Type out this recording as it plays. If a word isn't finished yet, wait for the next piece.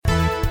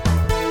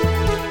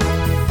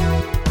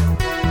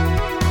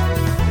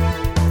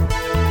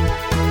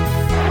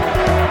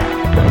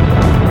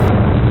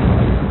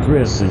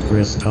Chris and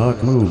Chris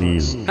Talk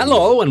Movies.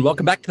 Hello, and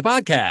welcome back to the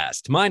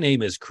podcast. My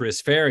name is Chris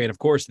Ferry, and of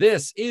course,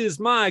 this is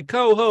my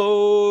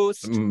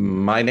co-host.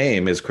 My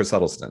name is Chris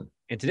Huddleston.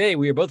 And today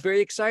we are both very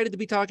excited to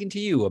be talking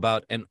to you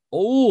about an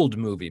old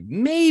movie,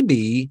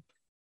 maybe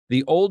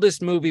the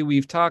oldest movie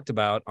we've talked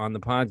about on the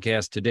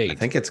podcast to date. I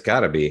think it's got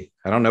to be.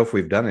 I don't know if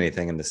we've done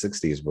anything in the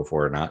 60s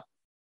before or not.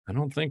 I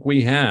don't think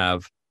we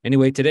have.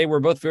 Anyway, today we're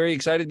both very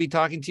excited to be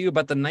talking to you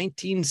about the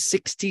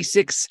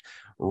 1966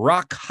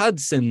 Rock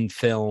Hudson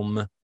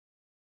film,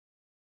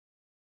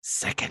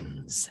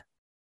 Seconds.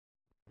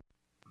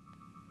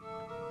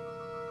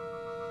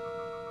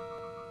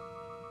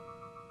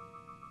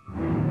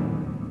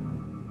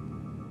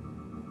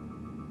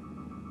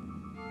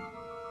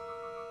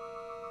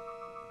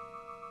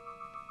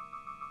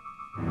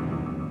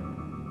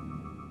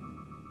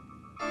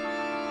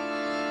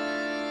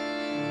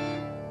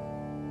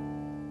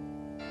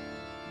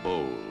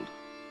 Bold,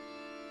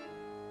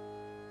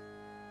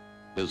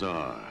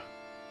 bizarre,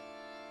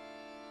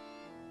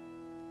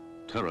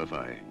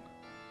 terrifying.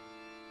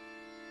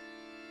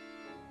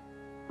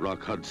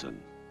 Rock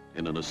Hudson,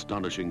 in an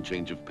astonishing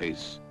change of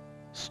pace,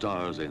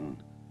 stars in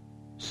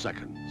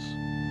Seconds.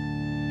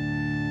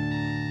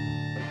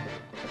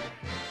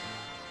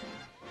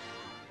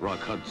 Rock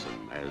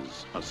Hudson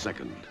as a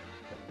second,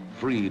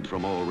 freed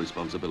from all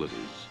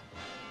responsibilities,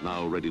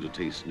 now ready to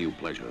taste new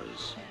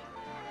pleasures.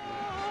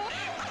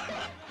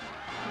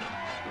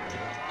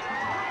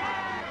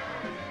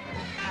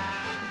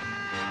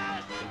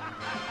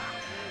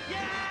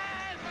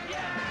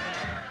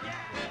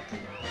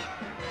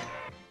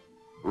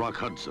 Rock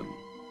Hudson,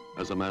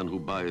 as a man who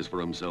buys for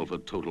himself a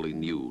totally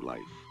new life,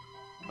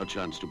 a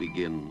chance to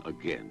begin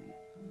again.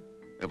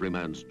 Every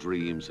man's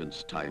dream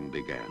since time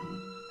began.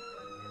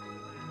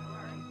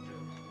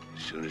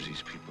 As soon as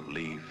these people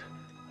leave,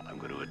 I'm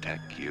going to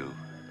attack you.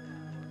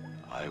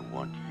 I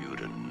want you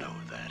to know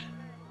that.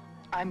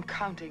 I'm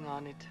counting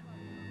on it.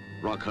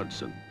 Rock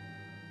Hudson,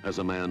 as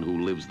a man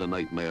who lives the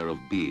nightmare of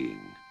being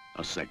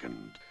a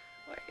second.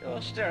 Why are you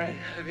all staring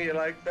at me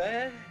like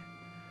that?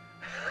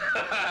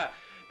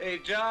 Hey,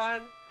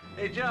 John.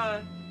 Hey,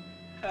 John.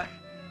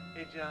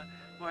 Hey, John.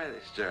 Why are they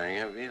staring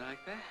at me like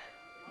that?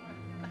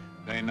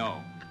 They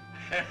know.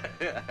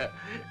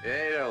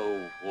 They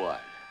know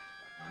what?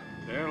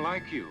 They're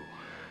like you.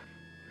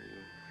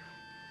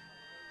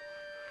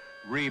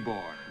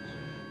 Reborn.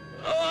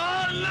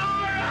 Oh,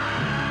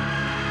 Laura!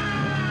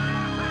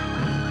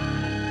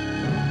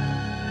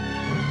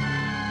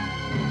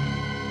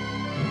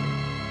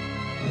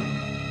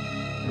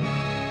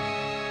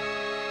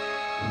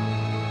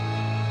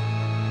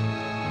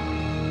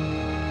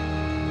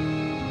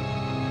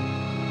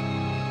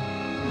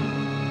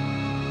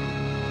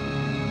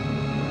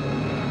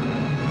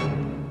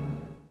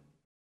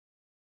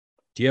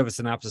 Do you have a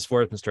synopsis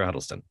for us, Mr.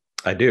 Huddleston?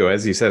 I do.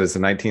 As you said, it's a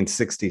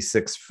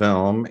 1966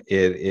 film.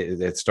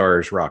 It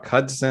stars Rock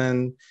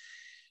Hudson,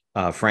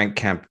 Frank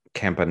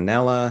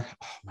Campanella.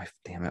 Oh,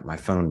 damn it, my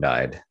phone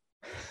died.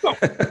 Oh.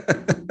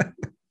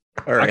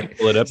 All right. I can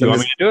pull it up. You want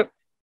me to do it?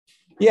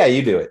 Yeah,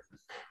 you do it.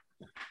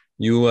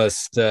 You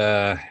must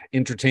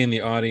entertain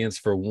the audience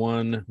for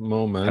one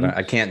moment.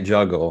 I can't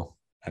juggle.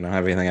 I don't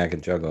have anything I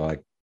can juggle.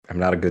 I'm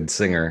not a good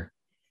singer.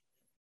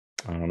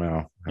 I don't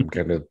know. I'm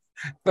probably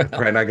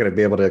not going to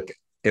be able to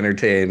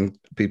entertain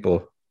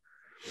people.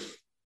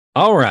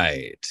 All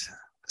right.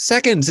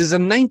 Seconds is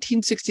a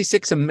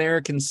 1966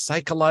 American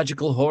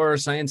psychological horror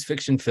science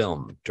fiction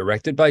film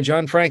directed by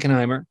John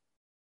Frankenheimer,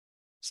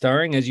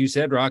 starring, as you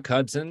said, Rock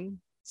Hudson,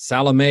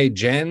 Salome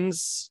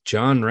Jens,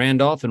 John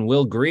Randolph, and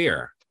Will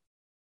Greer.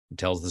 It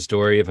tells the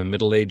story of a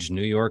middle-aged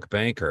New York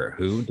banker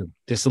who,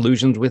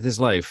 disillusioned with his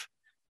life,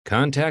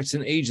 contacts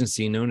an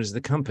agency known as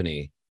The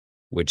Company,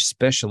 which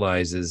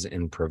specializes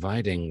in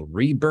providing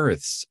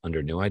rebirths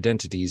under new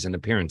identities and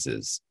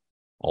appearances,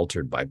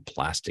 altered by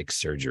plastic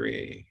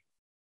surgery.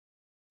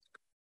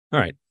 All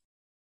right.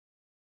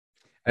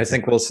 I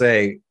think we'll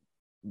say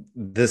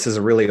this is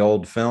a really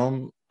old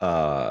film.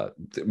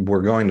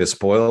 We're going to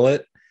spoil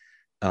it,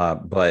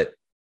 but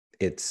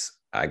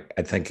I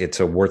think it's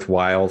a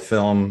worthwhile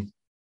film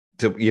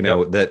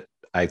that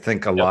I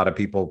think a lot of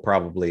people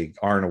probably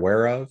aren't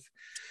aware of.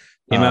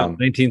 Came out in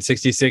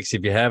 1966.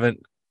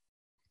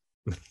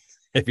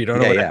 If you don't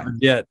know what happened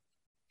yet.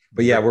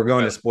 But yeah, we're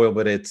going to spoil,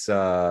 but it's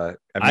I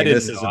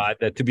didn't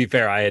know. To be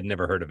fair, I had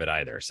never heard of it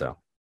either. So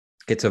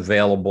it's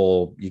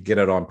available. You get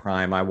it on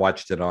Prime. I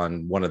watched it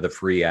on one of the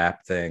free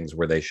app things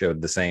where they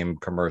showed the same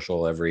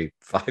commercial every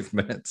 5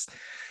 minutes.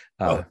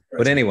 But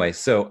anyway,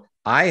 so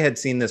I had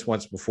seen this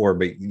once before,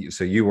 but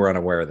you were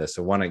unaware of this.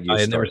 So why don't you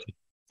start?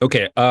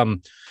 Okay.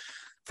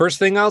 First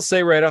thing I'll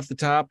say right off the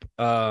top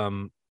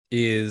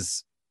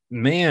is,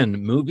 man,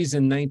 movies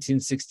in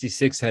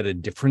 1966 had a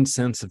different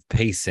sense of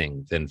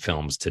pacing than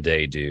films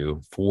today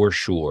do, for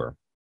sure.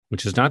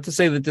 Which is not to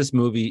say that this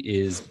movie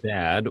is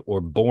bad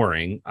or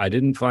boring. I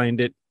didn't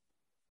find it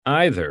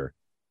either.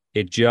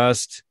 I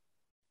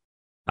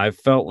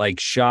felt like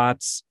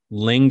shots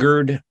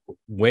lingered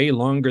way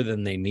longer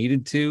than they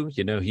needed to.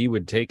 You know, he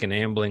would take an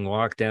ambling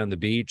walk down the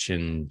beach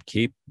and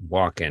keep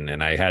walking.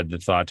 And I had the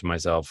thought to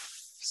myself,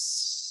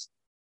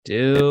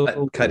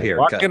 still cut here,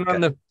 walking cut.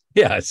 on the,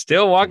 yeah,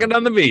 still walking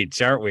on the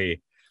beach, aren't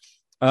we?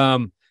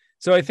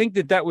 So I think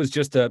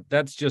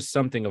that's just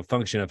something, a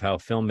function of how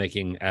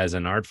filmmaking as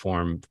an art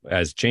form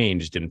has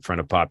changed in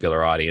front of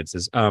popular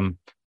audiences.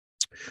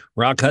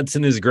 Rock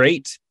Hudson is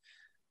great.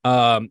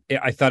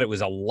 I thought it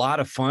was a lot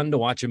of fun to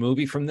watch a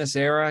movie from this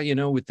era, you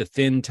know, with the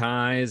thin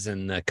ties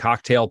and the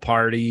cocktail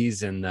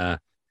parties and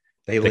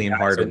they lean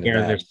hard into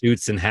wearing their that.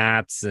 suits and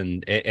hats,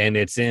 and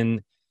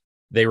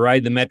they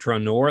ride the Metro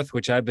North,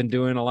 which I've been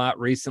doing a lot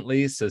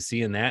recently. So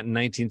seeing that in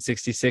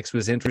 1966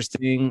 was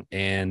interesting.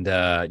 And,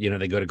 you know,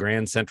 they go to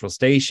Grand Central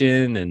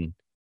Station, and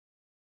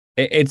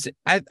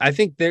I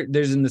think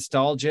there's a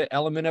nostalgia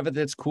element of it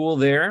that's cool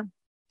there.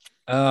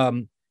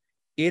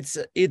 It's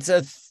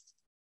a,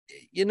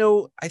 you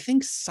know, I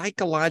think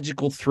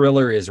psychological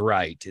thriller is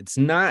right. It's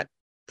not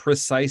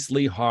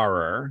precisely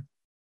horror,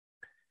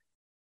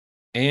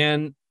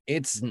 and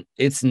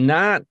it's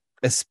not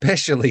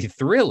especially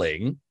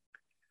thrilling,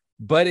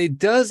 but it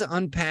does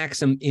unpack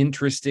some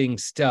interesting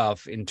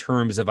stuff in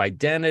terms of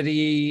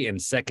identity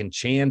and second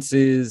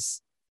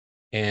chances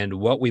and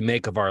what we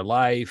make of our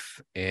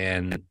life,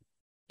 and,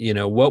 you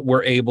know, what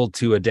we're able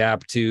to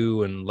adapt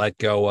to and let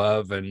go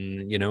of,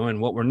 and, you know, and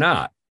what we're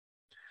not.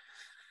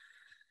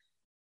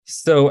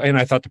 So, and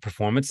I thought the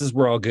performances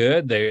were all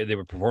good.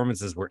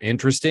 Performances were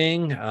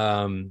interesting.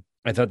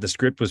 I thought the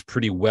script was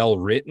pretty well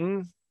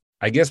written.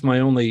 I guess my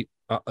only,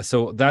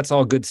 so that's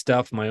all good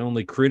stuff. My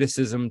only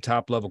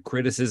top level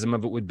criticism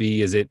of it would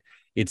be, is it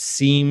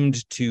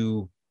seemed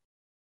to,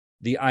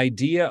 the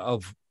idea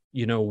of,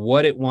 you know,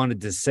 what it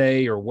wanted to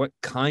say or what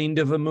kind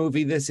of a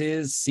movie this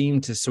is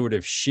seemed to sort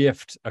of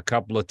shift a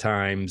couple of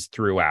times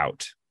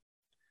throughout.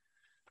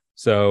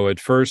 So at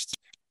first,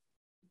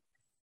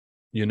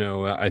 you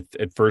know, I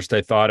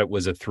thought it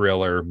was a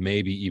thriller,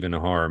 maybe even a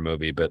horror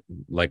movie, but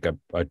like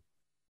a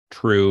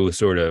true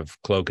sort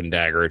of Cloak and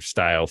Dagger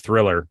style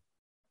thriller.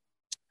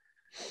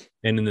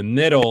 And in the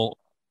middle,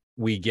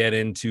 we get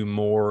into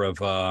more of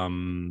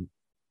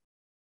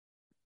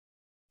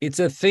it's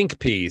a think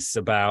piece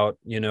about,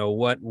 you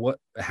know,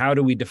 how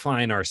do we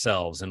define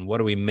ourselves and what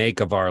do we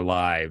make of our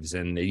lives?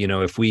 And, you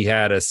know, if we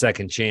had a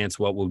second chance,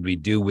 what would we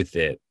do with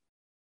it?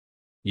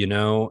 You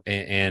know,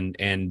 and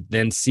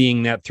then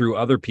seeing that through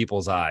other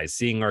people's eyes,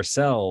 seeing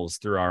ourselves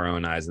through our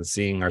own eyes, and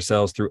seeing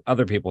ourselves through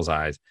other people's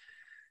eyes.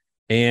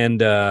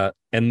 And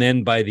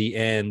then by the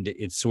end,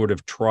 it sort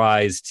of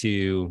tries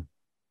to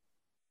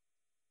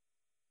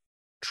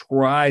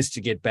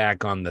get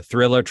back on the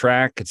thriller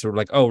track. It's sort of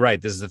like, oh,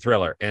 right, this is a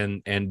thriller.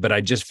 But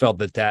I just felt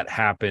that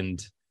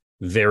happened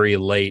very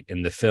late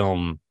in the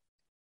film.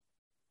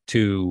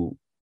 To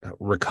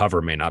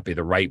recover may not be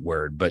the right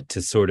word, but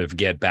to sort of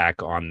get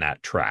back on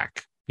that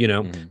track, you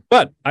know. Mm-hmm.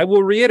 But I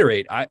will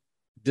reiterate,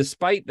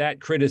 despite that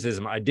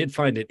criticism, I did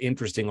find it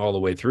interesting all the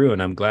way through,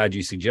 and I'm glad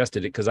you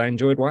suggested it because I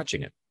enjoyed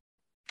watching it.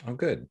 Oh,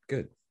 good.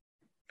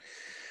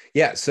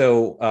 Yeah.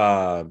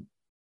 So,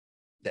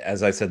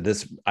 as I said,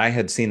 I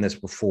had seen this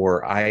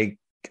before. I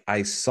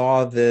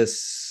saw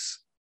this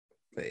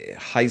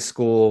high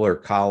school or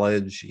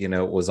college, you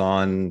know, it was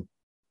on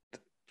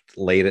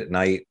late at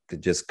night.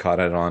 Just caught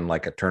it on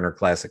like a Turner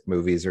Classic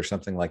Movies or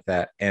something like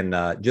that, and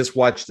just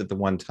watched it the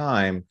one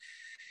time,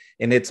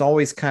 and it's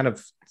always kind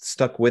of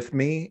stuck with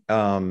me.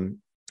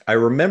 I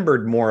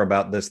remembered more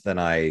about this than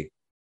I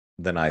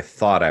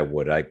thought I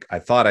would. I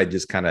thought I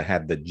just kind of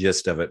had the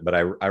gist of it, but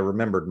I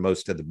remembered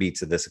most of the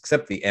beats of this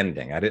except the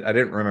ending. I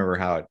didn't remember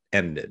how it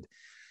ended.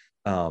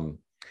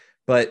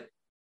 But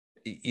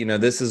you know,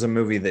 this is a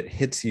movie that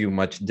hits you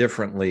much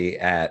differently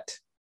at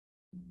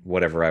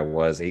whatever I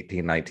was,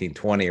 18, 19,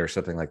 20 or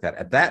something like that.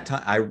 At that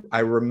time, I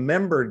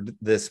remembered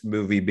this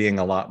movie being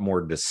a lot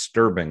more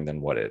disturbing than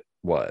what it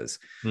was.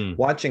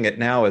 Watching it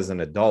now as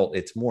an adult,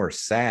 it's more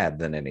sad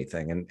than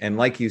anything. And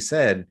like you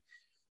said,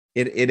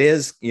 it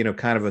is, you know,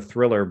 kind of a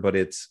thriller, but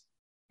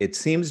it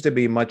seems to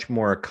be much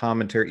more a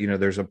commentary. You know,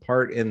 there's a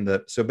part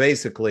so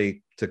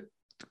basically, to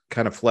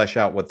kind of flesh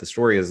out what the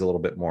story is a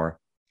little bit more,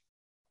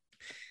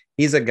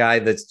 he's a guy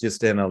that's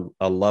just in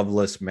a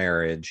loveless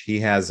marriage.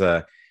 He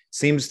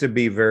seems to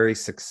be very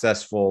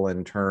successful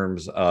in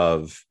terms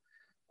of,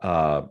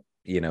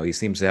 you know, he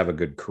seems to have a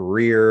good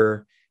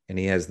career, and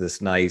he has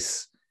this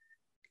nice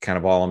kind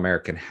of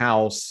all-American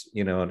house,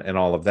 you know, and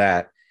all of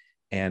that.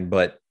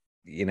 But,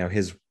 you know,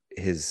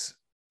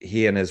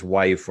 he and his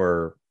wife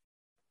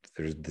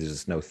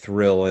there's no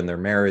thrill in their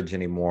marriage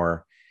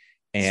anymore.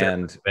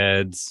 And separate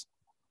beds.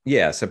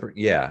 Yeah. Separate.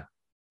 Yeah.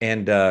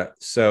 And,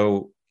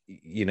 so,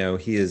 you know,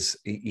 he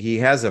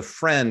has a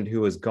friend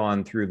who has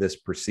gone through this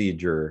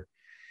procedure,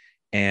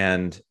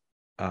 and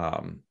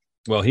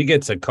well, he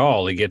gets a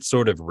call. He gets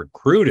sort of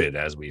recruited,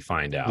 as we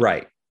find out.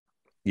 Right.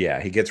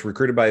 Yeah, he gets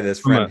recruited by this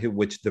From friend,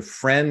 which the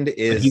friend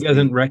is. He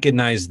doesn't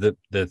recognize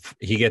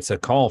he gets a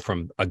call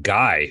from a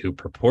guy who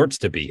purports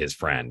to be his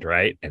friend,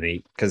 right? And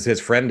because his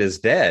friend is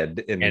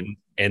dead, and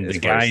the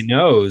guy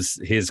knows,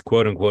 his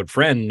quote unquote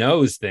friend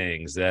knows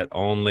things that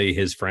only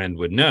his friend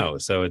would know.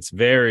 So it's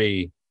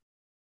very,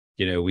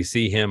 we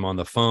see him on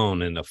the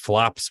phone in a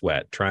flop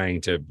sweat trying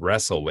to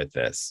wrestle with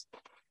this.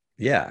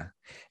 Yeah,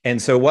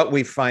 and so what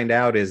we find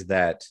out is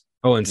that.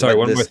 Oh, and sorry,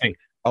 one more thing.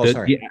 Oh,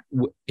 sorry.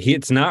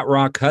 It's not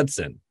Rock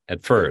Hudson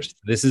at first.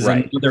 This is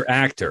another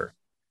actor.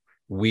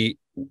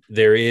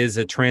 There is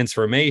a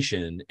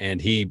transformation,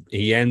 and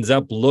he ends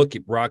up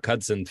Rock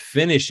Hudson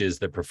finishes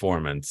the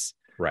performance.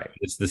 Right.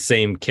 It's the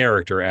same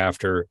character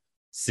after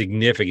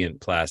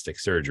significant plastic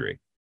surgery.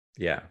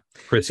 Yeah.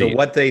 Proceed. So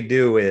what they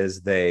do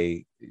is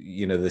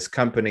this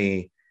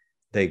company,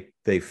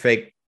 they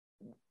fake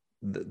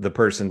the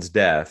person's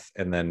death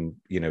and then,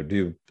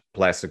 do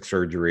plastic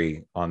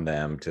surgery on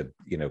them to,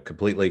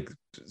 completely,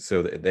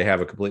 so that they have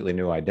a completely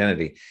new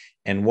identity.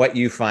 And what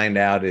you find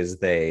out is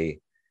they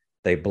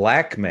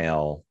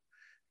blackmail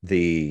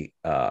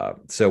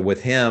so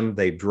with him,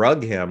 they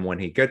drug him when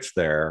he gets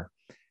there.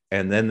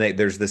 And then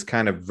there's this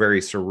kind of very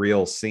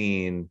surreal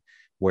scene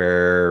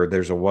where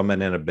there's a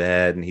woman in a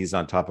bed and he's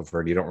on top of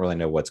her and you don't really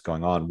know what's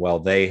going on. Well,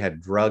 they had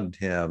drugged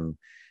him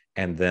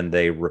and then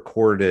they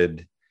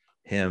recorded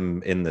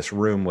him in this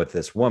room with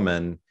this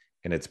woman.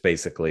 And it's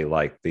basically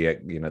like the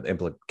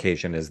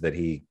implication is that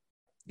he,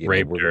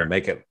 we're going to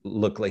make it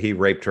look like he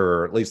raped her,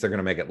 or at least they're going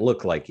to make it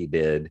look like he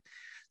did.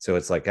 So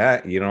it's like,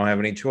 you don't have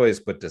any choice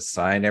but to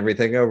sign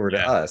everything over to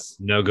us.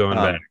 No going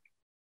back.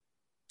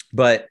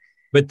 But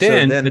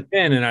then,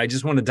 and I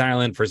just want to dial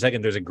in for a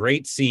second. There's a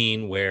great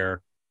scene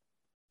where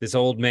this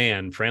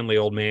friendly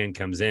old man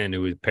comes in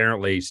who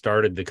apparently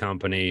started the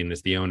company and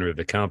is the owner of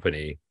the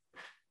company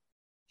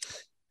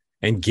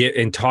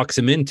and talks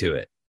him into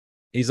it.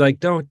 He's like,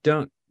 don't.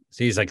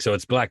 So he's like, so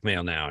it's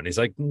blackmail now. And he's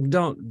like,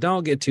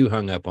 don't get too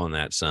hung up on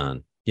that,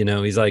 son.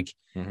 He's like,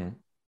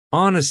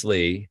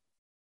 honestly,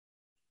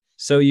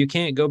 so you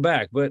can't go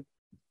back, but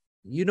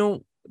you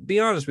don't,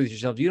 be honest with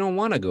yourself. You don't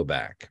want to go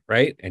back.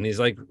 Right. And he's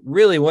like,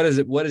 really, what is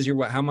it? What does your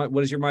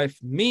wife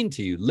mean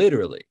to you?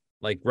 Literally,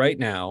 like right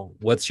now,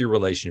 what's your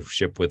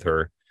relationship with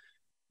her?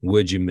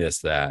 Would you miss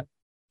that?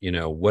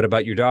 What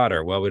about your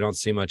daughter? Well, we don't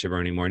see much of her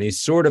anymore. And he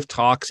sort of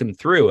talks him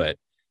through it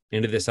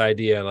into this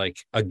idea, like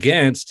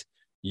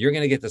you're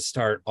going to get to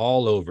start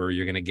all over.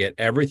 You're going to get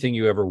everything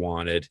you ever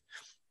wanted.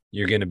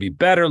 You're going to be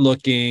better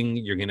looking.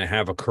 You're going to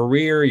have a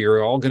career. You're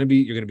going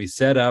to be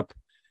set up.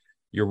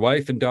 Your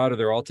wife and daughter,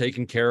 they're all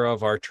taken care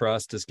of. Our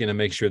trust is going to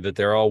make sure that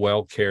they're all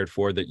well cared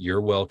for, that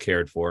you're well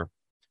cared for.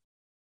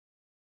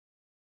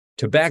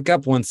 To back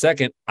up 1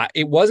 second,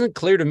 it wasn't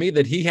clear to me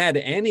that he had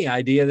any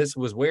idea this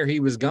was where he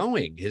was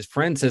going. His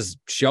friend says,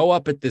 show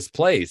up at this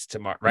place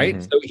tomorrow, right?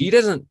 Mm-hmm. So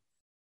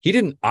he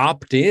didn't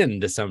opt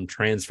in to some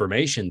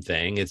transformation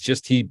thing. It's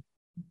just he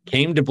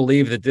came to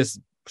believe that this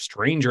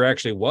stranger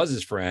actually was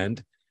his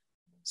friend.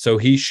 So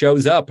he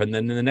shows up, and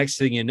then the next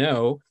thing you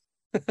know,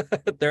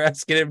 they're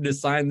asking him to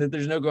sign that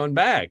there's no going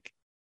back.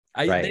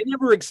 They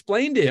never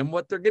explained to him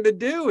what they're going to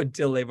do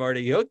until they've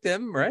already hooked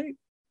him, right?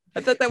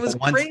 I thought that was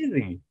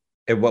crazy.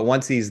 But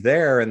once he's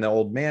there and the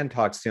old man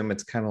talks to him,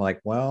 it's kind of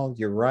like, well,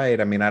 you're right.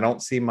 I mean, I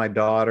don't see my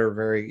daughter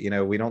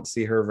we don't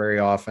see her very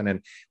often.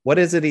 And what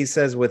is it he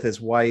says with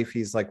his wife?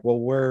 He's like, well,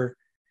 we're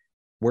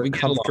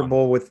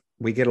comfortable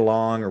we get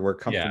along, or we're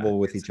comfortable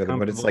with each other,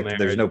 but it's like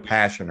there's no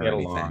passion or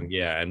anything.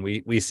 Yeah. And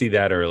we see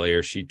that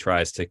earlier.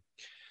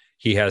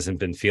 He hasn't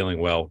been feeling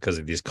well because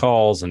of these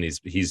calls, and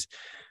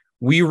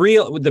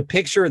the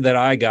picture that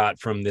I got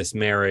from this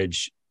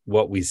marriage,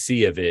 what we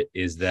see of it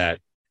is that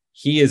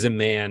he is a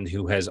man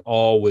who has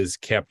always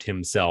kept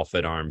himself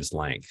at arm's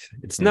length.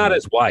 It's not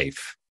his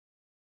wife,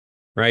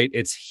 right?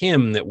 It's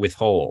him that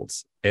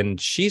withholds. And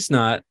she's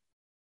not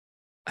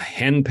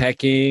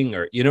henpecking,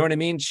 or, you know what I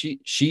mean?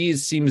 She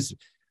seems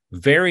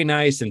very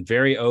nice and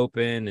very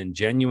open and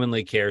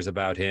genuinely cares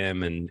about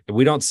him. And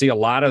we don't see a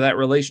lot of that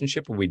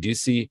relationship, but we do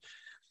see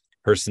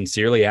her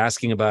sincerely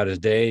asking about his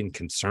day and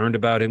concerned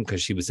about him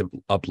because she was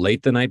up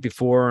late the night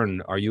before.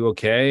 And are you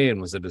okay?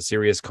 And was it a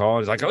serious call?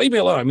 And he's like, oh, leave me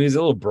alone. I mean, he's a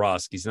little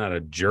brusque. He's not a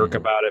jerk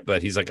about it,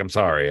 but he's like, I'm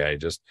sorry.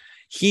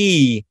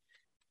 He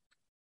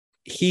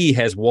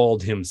has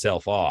walled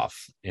himself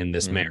off in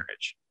this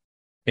marriage.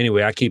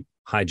 Anyway, I keep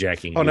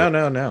hijacking. Oh,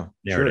 no.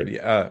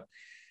 Sure.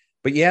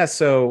 But yeah,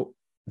 so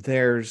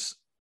there's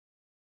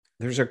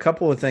a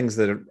couple of things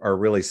that are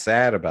really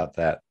sad about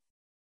that,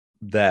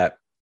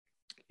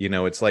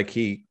 it's like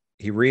he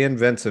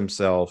reinvents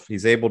himself.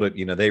 He's able to,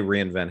 they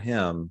reinvent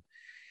him,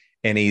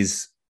 and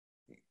he's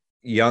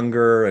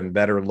younger and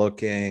better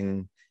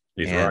looking.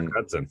 He's Rock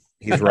Hudson.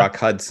 He's Rock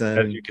Hudson.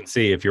 As you can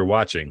see, if you're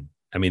watching,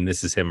 I mean,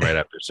 this is him right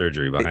after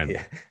surgery behind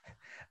him.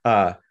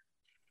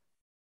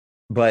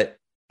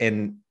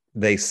 And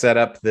they set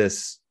up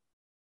this,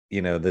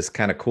 this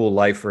kind of cool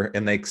life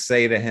and they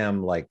say to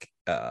him, like,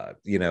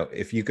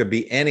 if you could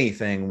be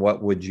anything,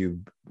 what would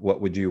you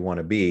want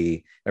to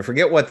be? I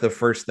forget what the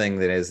first thing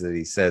that is that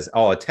he says.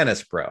 Oh, a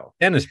tennis pro.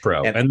 Tennis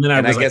pro. And then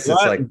I guess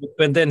it's like,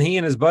 but then he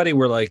and his buddy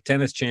were like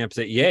tennis champs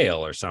at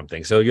Yale or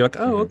something. So you're like,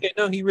 oh, okay,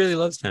 no, he really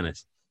loves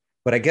tennis.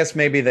 But I guess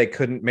maybe they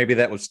couldn't, maybe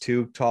that was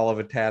too tall of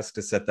a task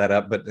to set that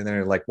up. But then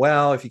they're like,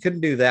 well, if you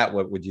couldn't do that,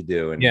 what would you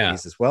do? And he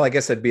says, well, I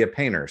guess I'd be a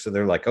painter. So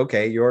they're like,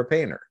 okay, you're a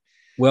painter.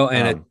 Well,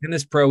 and a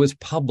tennis pro is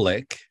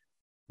public,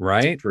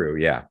 right? True.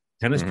 Yeah.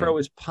 Tennis pro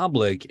is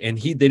public, and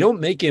they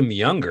don't make him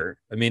younger.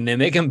 I mean, they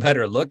make him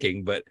better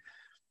looking, but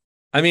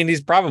I mean,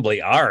 he's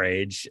probably our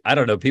age. I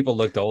don't know. People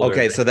looked older.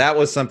 Okay, so that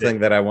was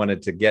something that I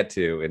wanted to get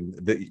to, and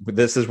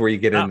this is where you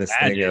get in this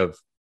thing of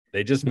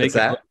they just make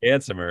him look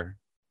handsomer.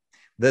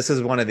 This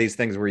is one of these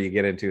things where you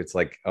get into, it's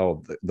like,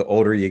 oh, the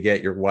older you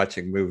get, you're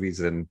watching movies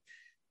and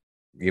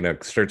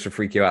starts to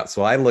freak you out.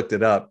 So I looked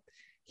it up.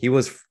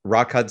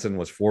 Rock Hudson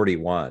was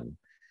 41.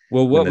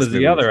 Well, what was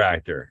the other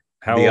actor?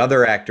 The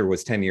other actor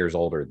was 10 years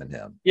older than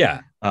him. Yeah.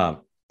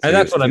 So and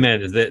that's what I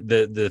meant, is that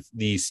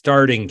the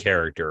starting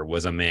character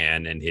was a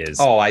man in his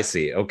I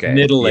see. Okay.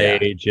 Middle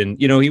age. And,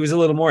 he was a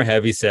little more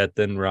heavy set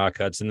than Rock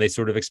Hudson. They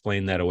sort of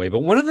explained that away.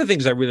 But one of the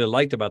things I really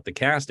liked about the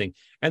casting,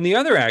 and the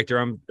other actor,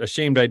 I'm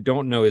ashamed I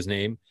don't know his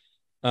name.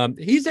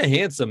 He's a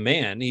handsome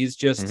man. He's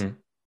just,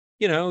 he's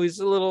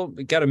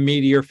got a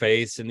meatier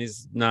face, and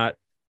he's not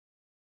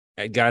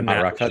got an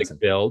athletic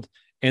build.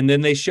 And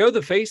then they show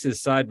the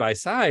faces side by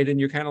side, and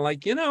you're kind of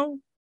like,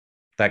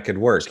 that could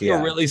work. Yeah.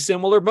 A really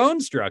similar bone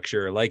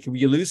structure. Like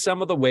you lose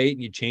some of the weight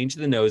and you change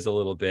the nose a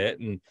little bit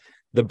and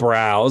the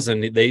brows,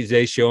 and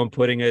they show him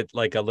putting it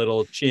like a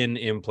little chin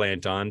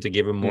implant on to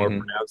give him more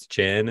pronounced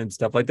chin and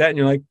stuff like that. And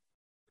you're like,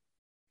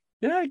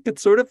 yeah,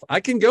 I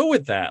can go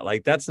with that.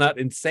 Like, that's not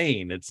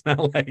insane. It's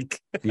not like,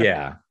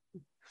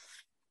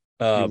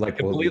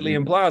 completely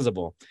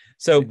implausible.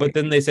 So, but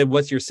then they said,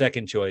 what's your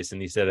second choice? And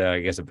he said,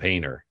 I guess a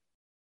painter.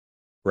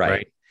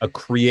 Right. A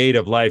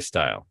creative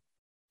lifestyle.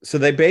 So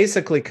they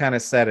basically kind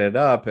of set it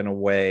up in a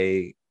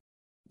way,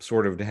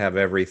 sort of to have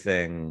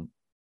everything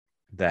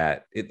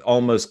that it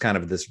almost kind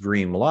of this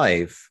dream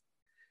life.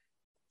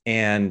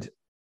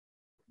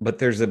 But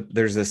there's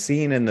a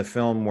scene in the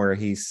film where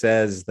he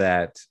says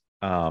that,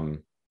 all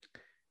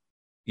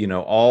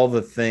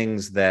the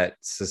things that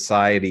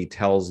society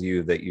tells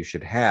you that you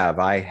should have,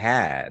 I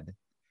had,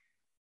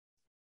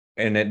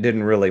 and it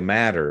didn't really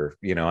matter.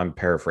 I'm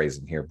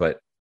paraphrasing here, but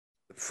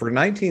for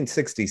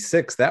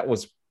 1966, that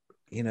was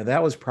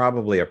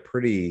probably a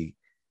pretty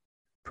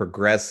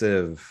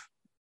progressive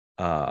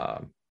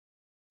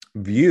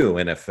view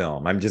in a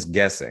film. I'm just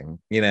guessing,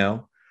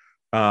 and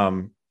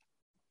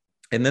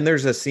then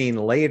there's a scene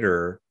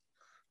later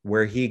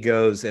where he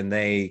goes and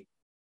they,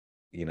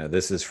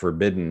 this is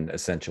forbidden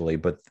essentially,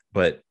 but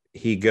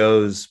he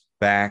goes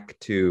back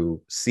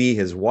to see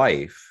his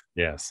wife.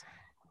 Yes.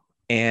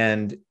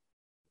 And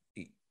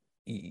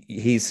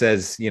he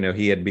says,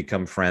 he had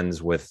become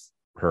friends with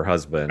her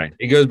husband. Right.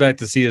 He goes back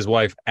to see his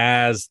wife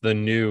as the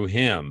new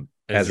him,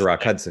 as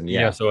Rock Hudson.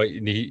 Yeah. So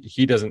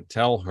he doesn't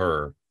tell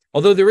her.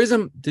 Although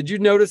did you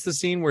notice the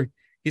scene where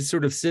he's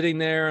sort of sitting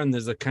there and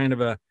there's a kind of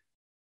a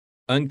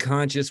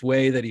unconscious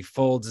way that he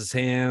folds his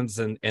hands,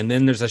 and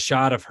then there's a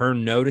shot of her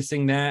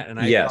noticing that. And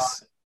I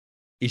thought,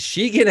 is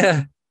she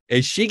gonna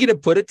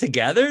put it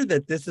together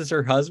that this is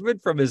her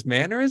husband from his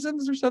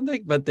mannerisms or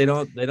something? But they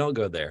don't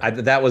go there.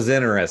 That was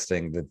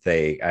interesting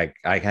that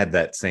I had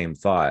that same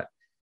thought,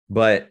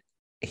 but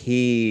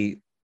he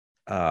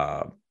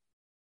asks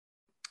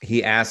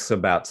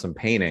about some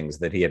paintings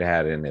that he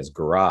had in his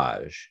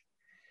garage,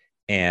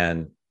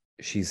 and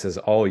she says,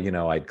 oh,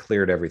 I'd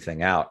cleared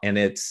everything out. And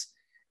it's,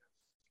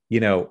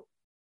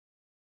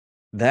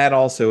 that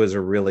also is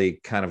a really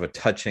kind of a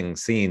touching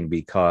scene,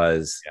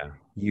 because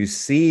you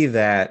see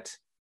that,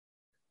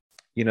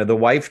 the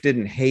wife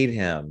didn't hate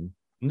him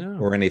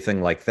or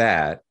anything like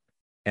that,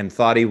 and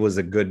thought he was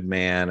a good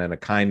man and a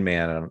kind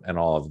man and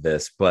all of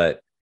this.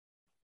 But,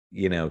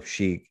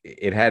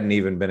 it hadn't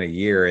even been a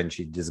year and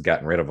she'd just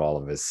gotten rid of all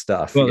of his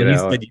stuff. Well, he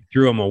said he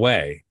threw him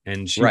away,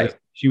 and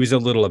she was a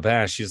little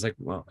abashed. She's like,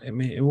 well, I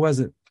mean, it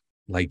wasn't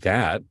like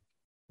that,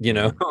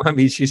 I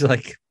mean, she's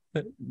like,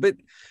 but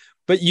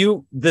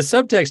the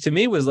subtext to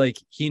me was like,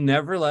 he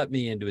never let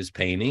me into his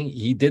painting.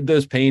 He did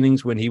those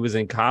paintings when he was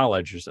in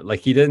college or something. Like,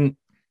 he didn't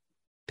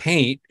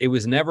paint. It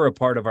was never a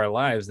part of our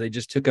lives. They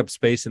just took up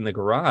space in the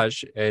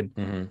garage,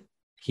 and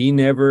he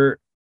never,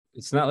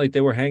 it's not like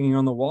they were hanging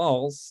on the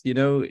walls,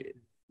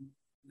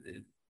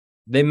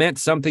 they meant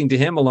something to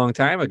him a long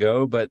time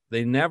ago, but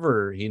he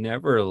never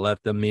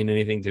let them mean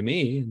anything to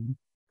me.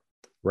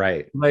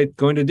 Right. What am I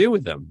going to do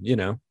with them,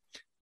 Yeah.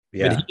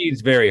 But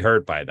he's very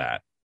hurt by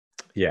that.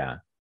 Yeah.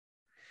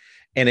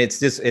 And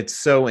it's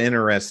so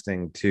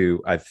interesting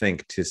I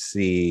think to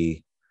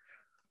see,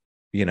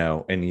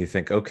 and you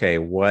think, okay,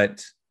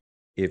 what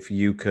if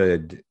you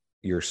could,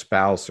 your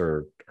spouse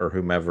or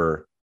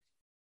whomever,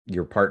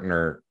 your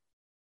partner,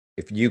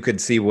 if you could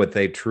see what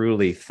they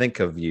truly think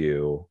of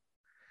you,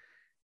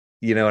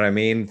 You know what I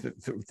mean?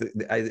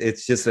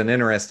 It's just an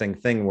interesting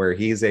thing where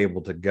he's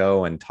able to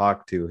go and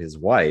talk to his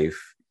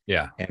wife,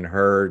 Yeah. and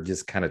her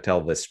just kind of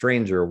tell the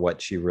stranger what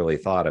she really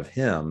thought of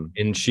him.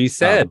 And she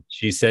said,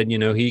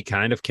 he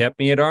kind of kept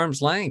me at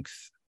arm's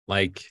length.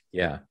 Like,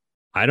 yeah,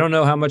 I don't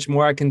know how much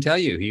more I can tell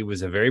you. He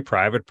was a very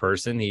private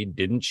person. He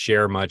didn't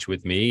share much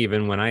with me,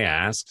 even when I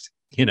asked,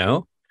 And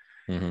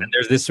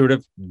there's this sort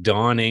of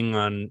dawning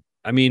on,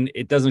 I mean,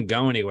 it doesn't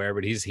go anywhere,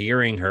 but he's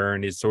hearing her,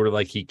 and it's sort of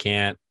like he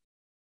can't.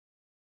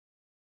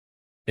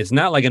 It's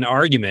not like an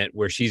argument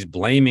where she's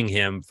blaming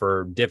him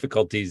for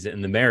difficulties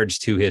in the marriage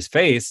to his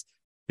face.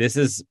 This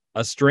is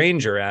a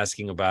stranger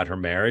asking about her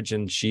marriage,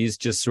 and she's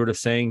just sort of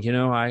saying,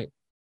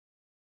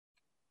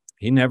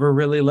 he never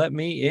really let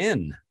me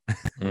in,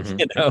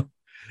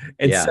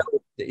 And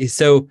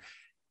so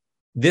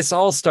this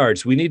all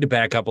starts. We need to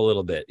back up a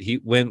little bit.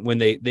 When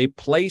they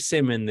place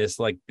him in this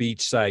like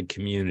beachside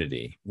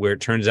community where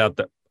it turns out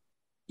that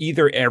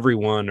either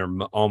everyone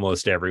or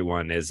almost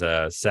everyone is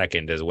a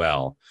second as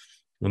well.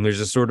 When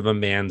there's a sort of a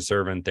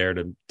manservant there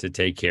to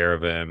take care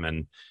of him,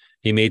 and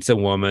he meets a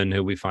woman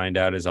who we find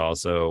out is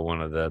also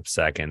one of the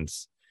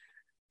seconds,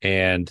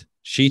 and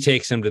she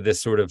takes him to this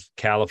sort of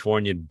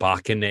California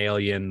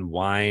bacchanalian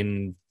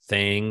wine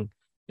thing,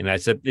 and I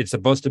said it's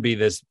supposed to be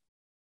this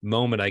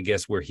moment, I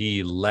guess, where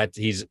he's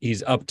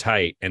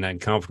uptight and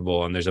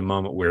uncomfortable, and there's a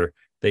moment where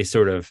they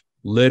sort of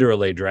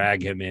literally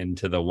drag him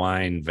into the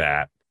wine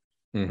vat,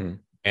 and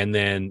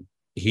then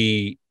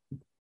he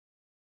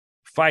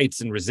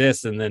fights and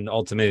resists, and then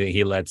ultimately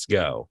he lets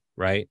go,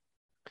 right?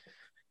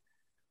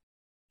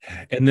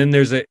 And then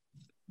there's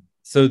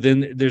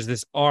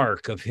this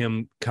arc of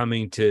him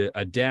coming to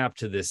adapt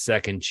to this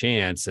second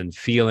chance and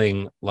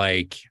feeling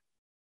like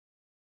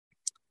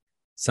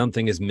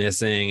something is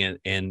missing,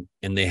 and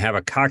they have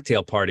a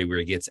cocktail party where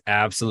he gets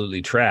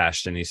absolutely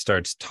trashed, and he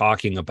starts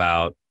talking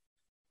about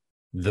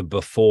the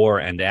before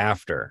and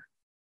after,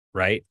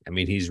 right? I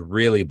mean, he's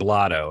really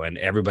blotto, and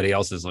everybody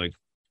else is like,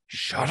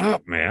 shut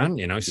up, man.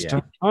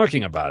 Stop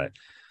talking about it.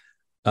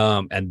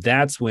 And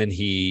that's when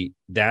he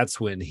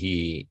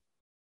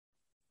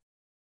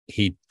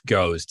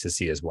goes to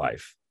see his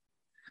wife.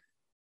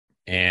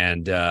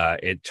 And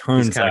it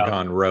turns he's kind out of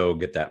gone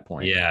rogue at that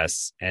point.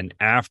 Yes. And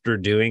after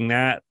doing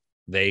that,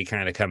 they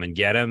kind of come and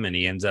get him, and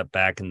he ends up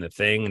back in the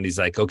thing. And he's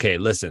like, okay,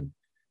 listen,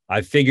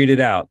 I figured it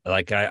out.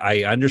 Like,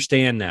 I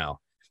understand now.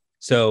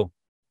 So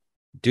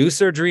do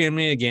surgery on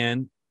me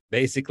again.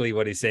 Basically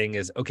what he's saying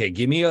is, okay,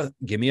 give me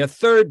a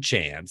third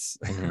chance.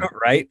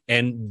 Right.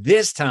 And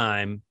this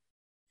time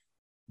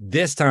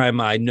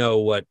I know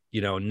what,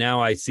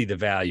 now I see the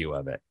value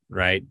of it.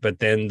 Right. But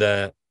then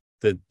the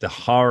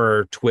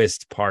horror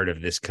twist part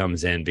of this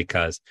comes in,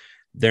 because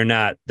they're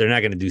not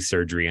going to do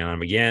surgery on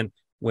him again.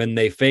 When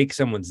they fake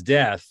someone's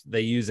death,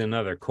 they use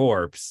another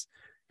corpse,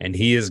 and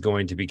he is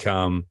going to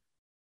become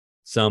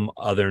some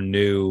other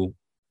new,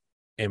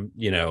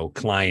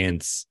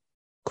 client's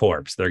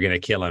corpse. They're going to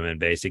kill him and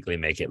basically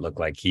make it look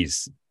like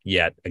he's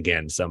yet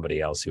again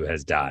somebody else who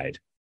has died.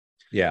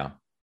 Yeah.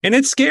 And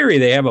it's scary.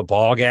 They have a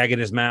ball gag in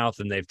his mouth,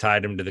 and they've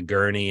tied him to the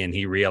gurney, and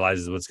he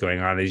realizes what's going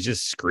on. He's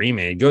just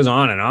screaming. It goes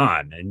on,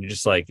 and you're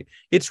just like,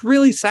 it's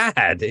really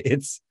sad.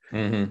 It's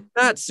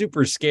not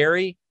super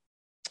scary.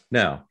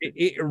 No,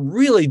 it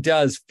really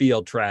does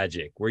feel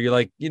tragic, where you're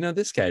like,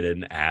 this guy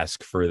didn't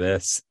ask for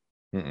this.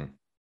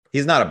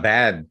 He's not a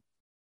bad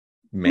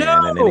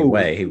man in any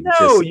way.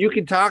 You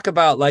can talk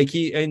about like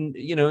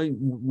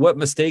what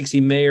mistakes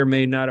he may or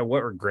may not have,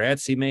 what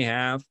regrets he may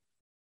have,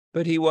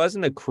 but he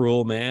wasn't a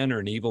cruel man or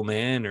an evil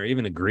man or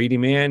even a greedy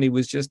man. He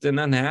was just an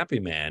unhappy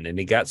man, and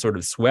he got sort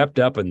of swept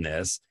up in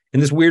this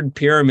weird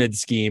pyramid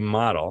scheme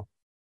model,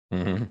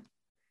 and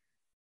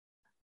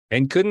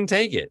couldn't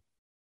take it.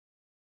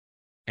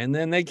 And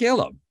then they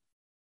kill him,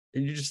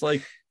 and you're just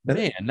like,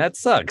 man, that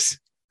sucks.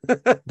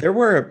 There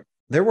were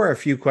a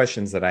few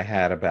questions that I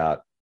had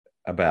about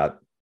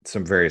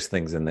some various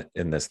things in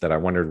this that I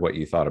wondered what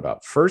you thought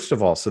about. First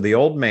of all, so the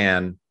old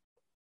man,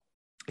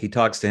 he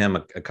talks to him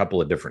a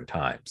couple of different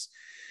times,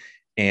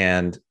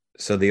 and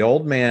so the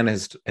old man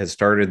has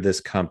started this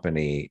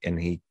company, and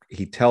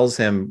he tells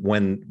him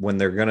when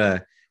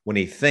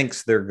he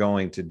thinks they're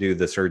going to do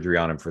the surgery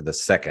on him for the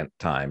second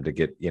time to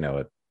get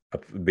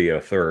be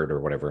a third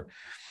or whatever.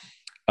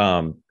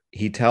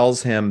 He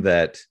tells him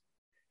that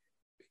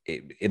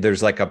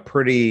there's like a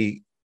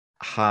pretty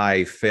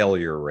high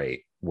failure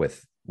rate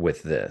with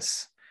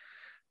this,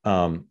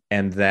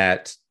 and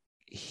that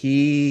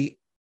he,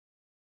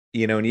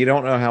 and you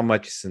don't know how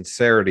much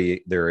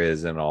sincerity there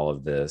is in all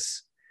of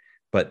this,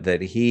 but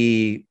that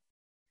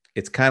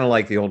it's kind of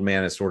like the old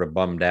man is sort of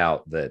bummed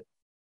out that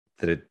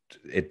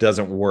it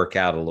doesn't work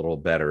out a little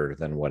better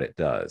than what it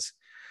does.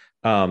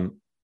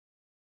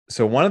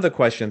 So one of the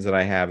questions that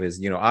I have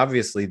is,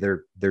 obviously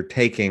they're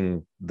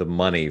taking the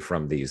money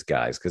from these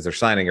guys because they're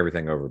signing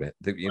everything over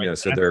to,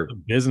 so their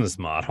business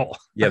model.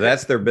 Yeah,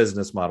 that's their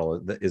business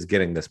model, is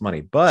getting this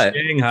money. But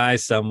Shanghai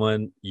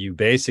someone, you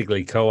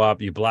basically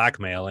you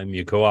blackmail him,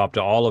 you co-opt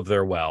all of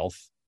their wealth,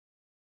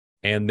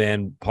 And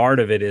then part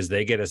of it is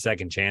they get a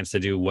second chance to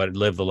do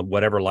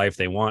whatever life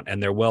they want,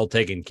 and they're well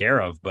taken care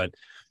of, but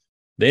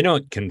they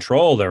don't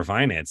control their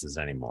finances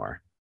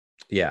anymore.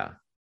 Yeah.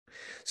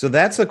 So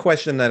that's a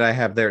question that I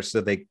have there.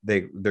 So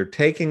they're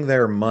taking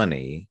their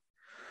money.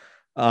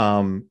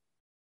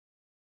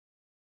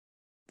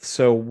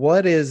 So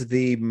what is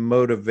the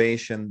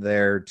motivation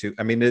there to,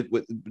 I mean,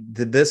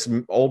 did this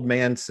old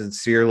man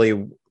sincerely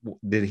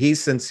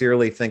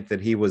think that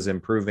he was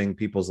improving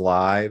people's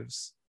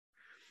lives?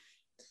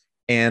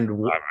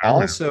 And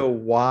also,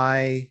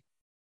 why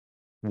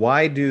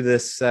do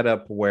this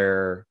setup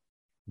where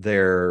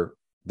they're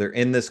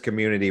in this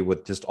community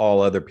with just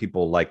all other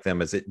people like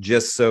them? Is it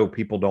just so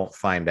people don't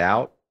find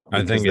out?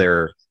 I think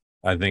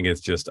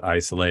it's just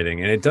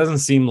isolating, and it doesn't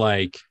seem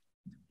like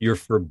you're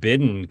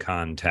forbidden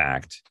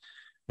contact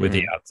with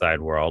the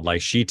outside world.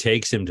 Like, she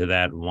takes him to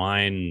that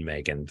wine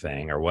making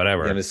thing or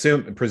whatever.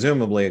 And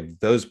presumably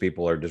those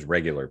people are just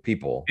regular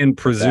people. And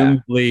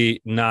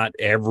presumably not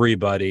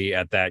everybody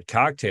at that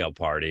cocktail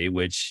party,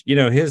 which,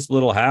 his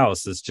little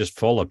house is just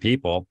full of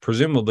people.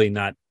 Presumably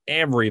not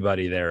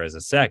everybody there is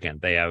a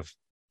second. They have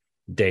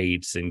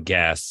dates and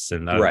guests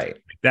and things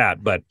like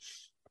that. But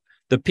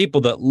the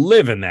people that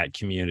live in that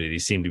community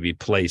seem to be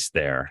placed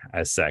there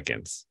as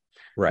seconds.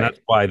 Right. And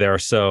that's why they're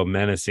so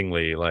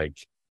menacingly like,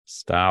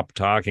 stop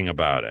talking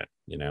about it,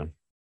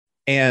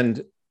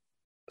 And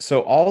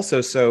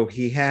so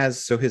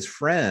his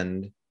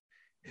friend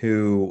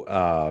who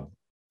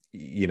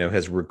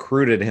has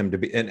recruited him to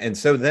be, and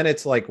so then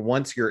it's like,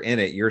 once you're in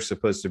it, you're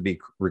supposed to be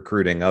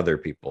recruiting other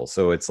people.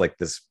 So it's like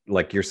this,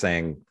 like you're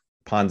saying,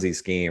 Ponzi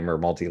scheme or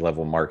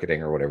multi-level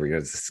marketing or whatever.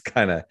 It's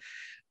kind of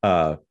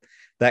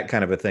that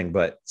kind of a thing.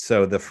 But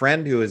so the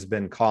friend who has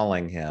been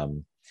calling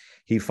him,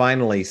 he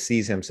finally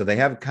sees him. So they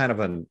have kind of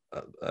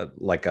a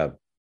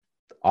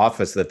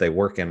office that they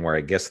work in where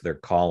I guess they're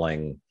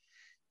calling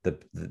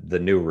the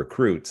new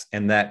recruits.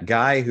 And that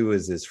guy who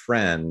is his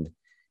friend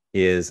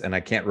is, and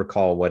I can't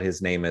recall what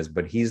his name is,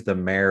 but he's the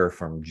mayor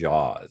from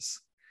Jaws.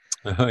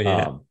 Oh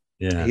yeah.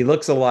 Yeah. He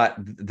looks a lot,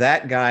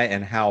 that guy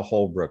and Hal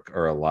Holbrook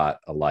are a lot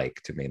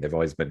alike to me. They've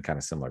always been kind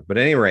of similar. But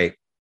at any rate,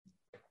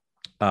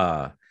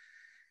 so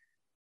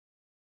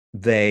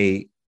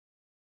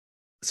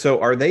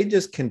are they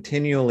just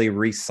continually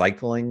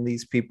recycling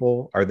these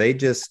people? Are they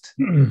just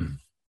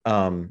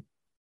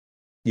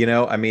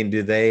I mean,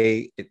 do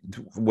they,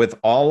 with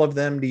all of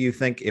them, do you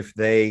think if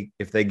they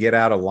get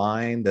out of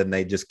line, then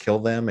they just kill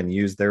them and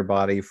use their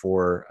body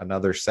for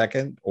another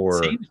second?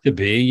 Or seems to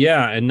be,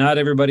 yeah. And not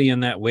everybody in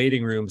that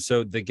waiting room.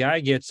 So the guy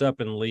gets up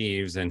and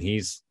leaves, and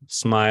he's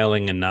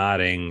smiling and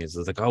nodding. It's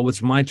like, oh,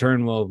 it's my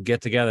turn. We'll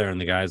get together.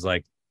 And the guy's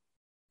like,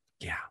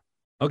 yeah,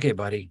 okay,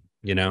 buddy.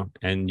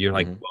 And you're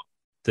like, well,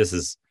 this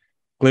is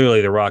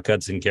clearly the Rock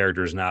Hudson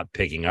character is not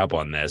picking up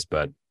on this,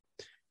 but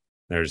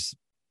there's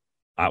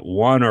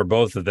one or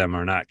both of them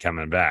are not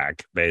coming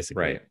back,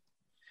 basically. Right.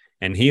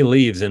 And he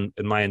leaves. And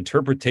my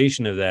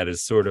interpretation of that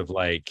is sort of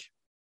like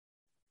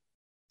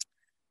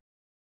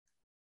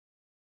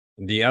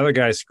the other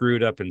guy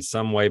screwed up in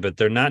some way, but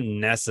they're not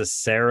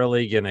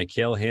necessarily going to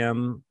kill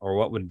him. Or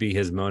what would be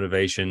his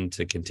motivation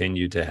to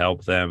continue to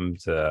help them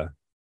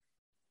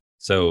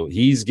so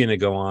he's going to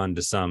go on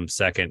to some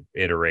second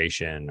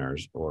iteration,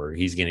 or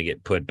he's going to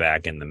get put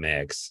back in the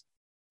mix.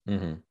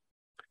 Mm-hmm.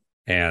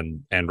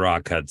 And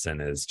Rock Hudson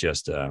is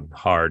just a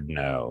hard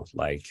no.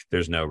 Like,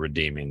 there's no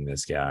redeeming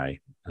this guy.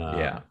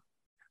 Yeah.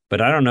 But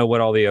I don't know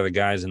what all the other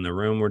guys in the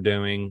room were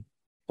doing,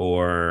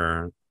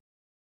 and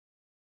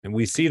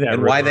we see that.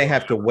 And why they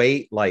have to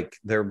wait, like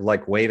they're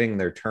like waiting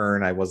their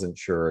turn. I wasn't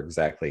sure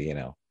exactly,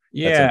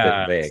 Yeah, that's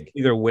a bit vague.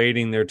 Either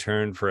waiting their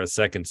turn for a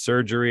second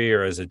surgery,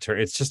 or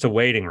it's just a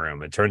waiting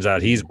room. It turns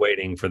out he's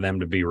waiting for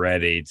them to be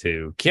ready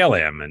to kill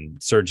him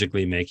and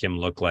surgically make him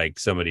look like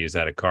somebody who's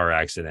had a car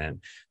accident.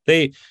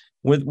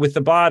 With the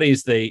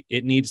bodies,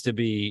 it needs to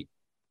be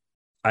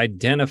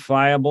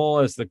identifiable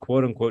as the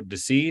quote unquote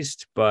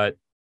deceased, but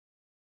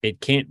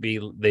it can't be.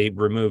 They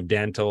remove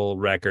dental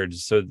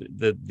records, so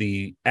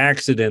the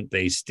accident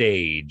they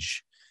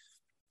stage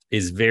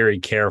is very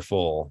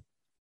careful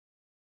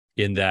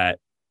in that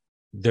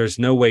there's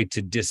no way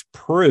to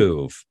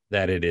disprove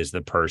that it is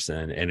the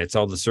person, and it's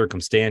all the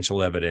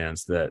circumstantial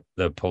evidence that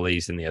the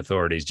police and the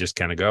authorities just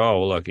kind of go, oh,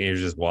 well, look, here's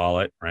his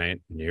wallet, right?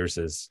 And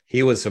here's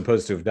he was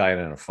supposed to have died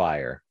in a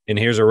fire, and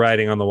here's a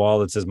writing on the wall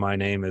that says my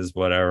name is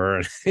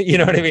whatever. You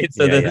know what I mean?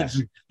 So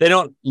they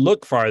don't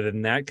look farther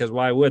than that, because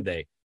why would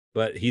they?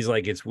 But he's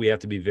like, we have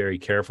to be very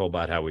careful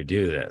about how we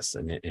do this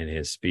in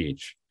his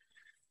speech.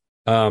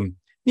 I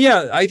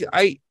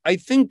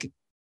think,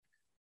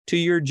 to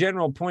your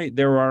general point,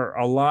 there are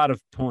a lot of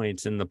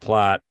points in the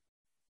plot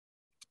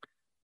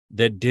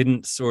that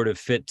didn't sort of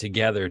fit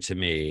together to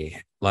me.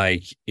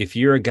 Like, if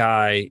you're a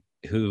guy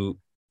who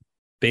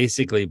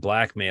basically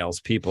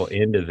blackmails people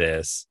into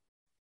this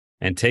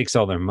and takes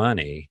all their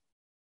money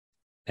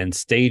and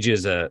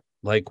stages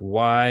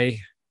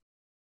why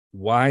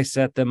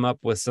set them up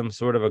with some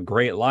sort of a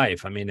great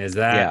life? I mean, is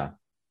that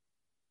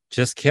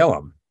just kill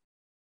them?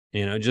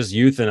 just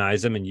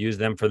euthanize them and use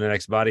them for the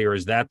next body? Or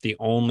is that the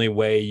only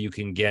way you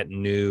can get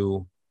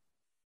new,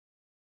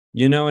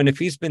 and if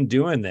he's been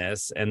doing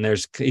this and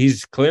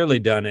he's clearly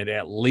done it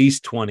at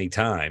least 20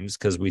 times,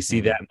 because we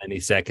see that many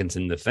seconds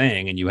in the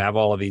thing, and you have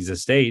all of these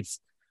estates,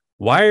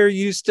 why are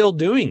you still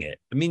doing it?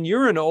 I mean,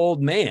 you're an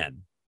old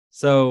man,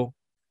 so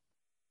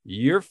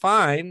you're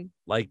fine.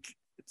 Like,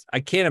 I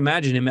can't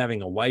imagine him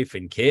having a wife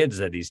and kids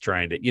that he's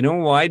trying to,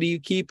 why do you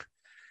keep,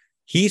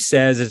 he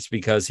says it's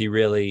because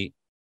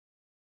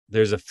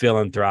there's a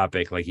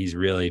philanthropic, like he's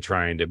really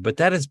trying to, but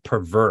that is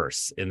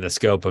perverse in the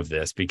scope of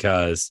this,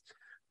 because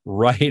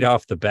right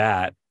off the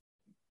bat,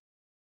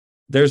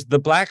 there's the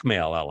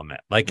blackmail element.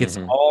 Like, it's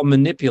all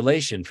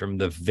manipulation from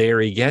the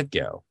very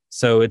get-go.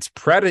 So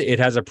it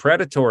has a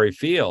predatory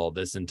feel,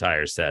 this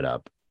entire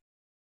setup.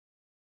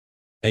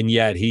 And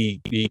yet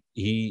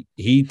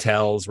he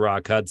tells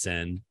Rock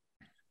Hudson,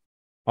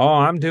 "Oh,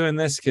 I'm doing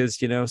this because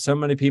so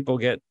many people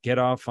get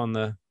off on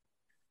the,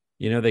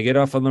 they get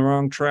off on the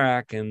wrong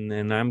track,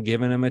 and I'm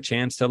giving them a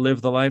chance to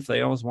live the life they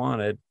always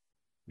wanted."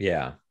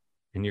 Yeah.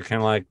 And you're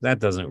kind of like, that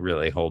doesn't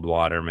really hold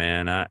water,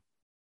 man.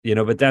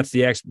 But that's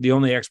the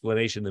only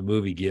explanation the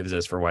movie gives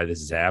us for why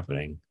this is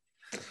happening.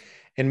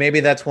 And maybe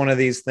that's one of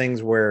these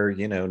things where,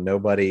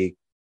 nobody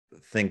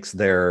thinks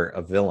they're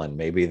a villain.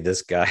 Maybe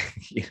this guy,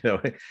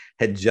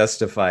 had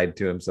justified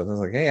to himself. It's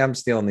like, hey, I'm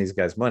stealing these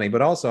guys' money,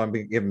 but also I'm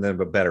giving them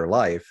a better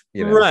life.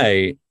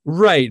 Right.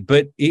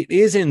 But it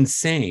is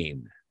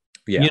insane.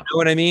 Yeah. You know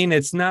what I mean?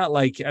 It's not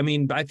like,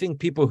 I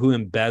think people who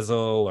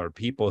embezzle, or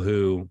people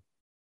who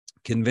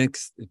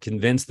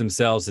convince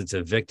themselves it's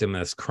a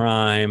victimless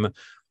crime,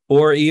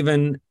 or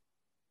even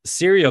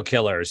serial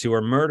killers who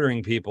are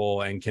murdering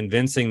people and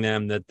convincing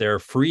them that they're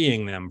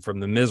freeing them from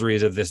the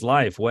miseries of this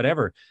life,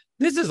 whatever.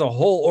 This is a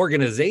whole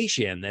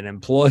organization that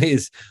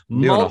employs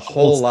doing a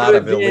whole lot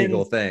of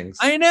illegal things.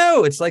 I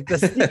know. It's like the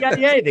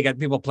CIA. They got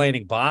people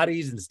planning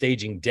bodies and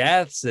staging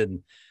deaths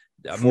and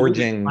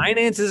forging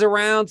finances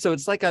around. So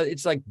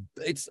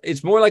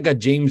it's more like a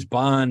James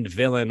Bond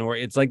villain, or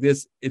it's like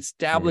this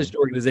established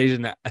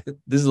organization that,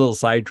 this is a little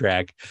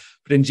sidetrack,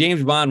 but in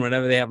James Bond,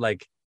 whenever they have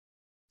like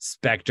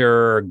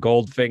Spectre or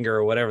Goldfinger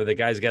or whatever, the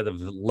guy's got the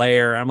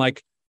lair. I'm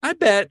like, I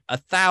bet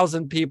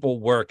 1,000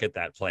 people work at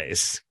that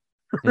place.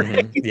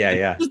 Right?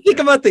 Yeah. Just think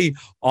about the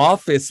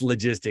office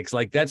logistics.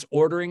 Like, that's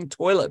ordering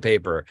toilet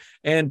paper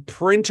and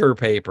printer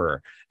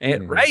paper.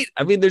 And right.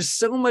 There's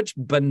so much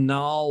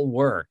banal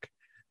work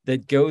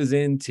that goes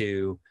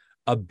into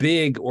a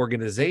big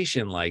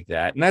organization like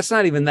that. And that's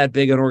not even that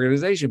big an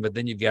organization. But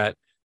then you've got,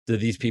 do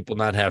these people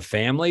not have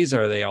families?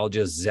 Or are they all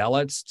just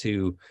zealots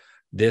to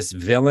this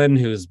villain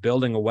who's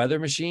building a weather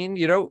machine?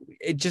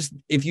 It just,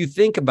 if you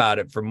think about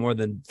it for more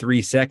than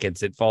 3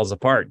 seconds, it falls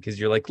apart, because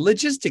you're like,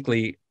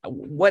 logistically,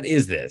 what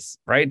is this?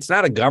 Right? It's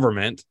not a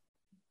government.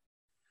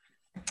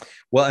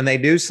 Well, and they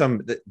do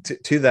some,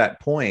 to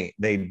that point,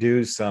 they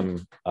do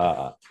some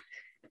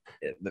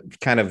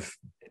kind of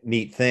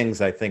neat things,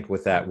 I think,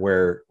 with that,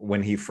 where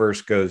when he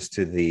first goes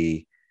to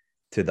the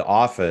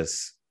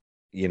office,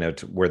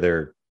 where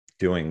they're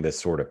doing this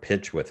sort of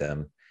pitch with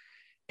him.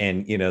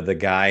 And, the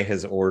guy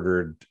has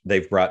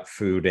they've brought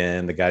food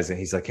in,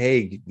 he's like,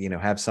 hey,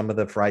 have some of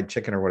the fried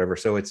chicken or whatever.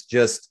 So it's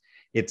just,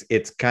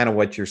 it's kind of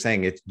what you're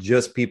saying. It's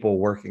just people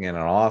working in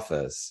an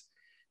office,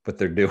 but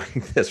they're doing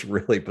this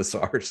really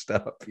bizarre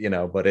stuff,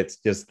 but it's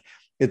just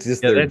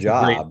their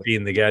job.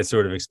 Being the guy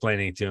sort of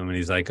explaining it to him, and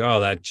he's like,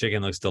 oh, that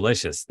chicken looks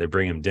delicious. They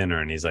bring him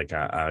dinner, and he's like,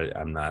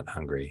 I'm not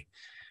hungry.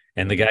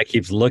 And the guy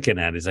keeps looking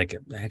at it. He's like,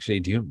 actually,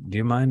 do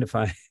you mind if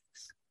I?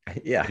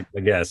 Yeah, I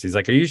guess. He's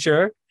like, are you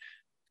sure?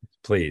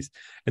 Please.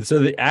 And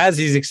so as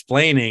he's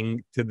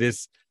explaining to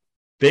this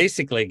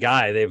basically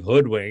guy they've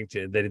hoodwinked,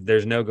 that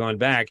there's no going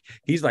back,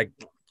 he's like,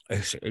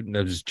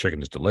 this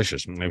chicken is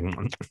delicious.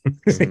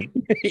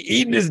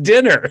 Eating his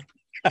dinner.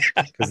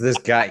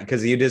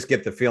 Because you just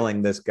get the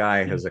feeling this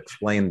guy has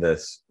explained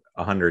this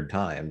 100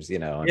 times,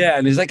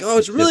 and he's like, oh,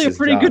 it's really a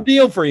pretty good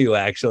deal for you,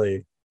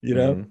 actually,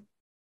 Yeah.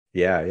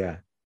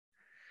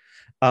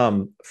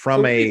 Go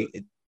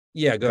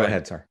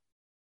ahead. Sorry.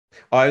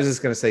 Oh, I was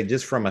just going to say,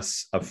 just from a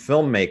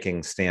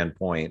filmmaking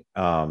standpoint,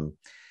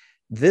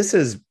 this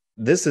is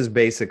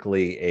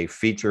basically a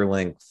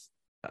feature-length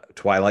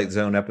Twilight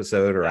Zone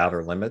episode or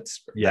Outer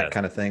Limits, that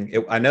kind of thing.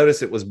 I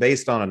noticed it was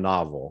based on a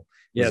novel.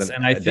 Yes,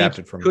 and I think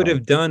you could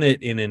have done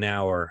it in an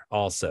hour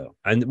also,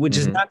 and which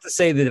is not to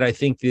say that I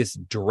think this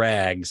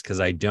drags, because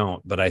I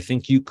don't, but I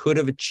think you could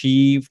have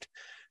achieved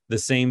the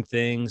same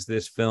things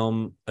this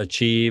film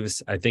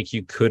achieves. I think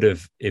you could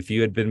have, if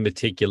you had been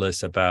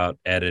meticulous about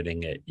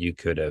editing it, you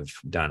could have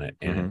done it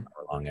in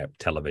a long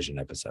television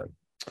episode.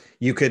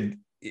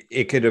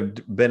 It could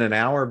have been an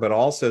hour, but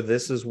also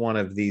this is one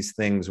of these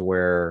things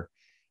where,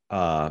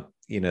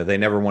 they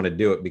never want to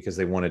do it because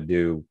they want to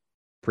do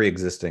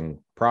pre-existing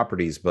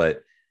properties,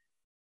 but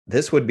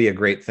this would be a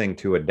great thing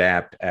to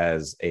adapt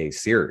as a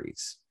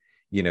series.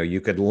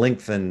 You could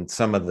lengthen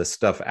some of the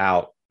stuff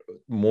out,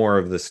 more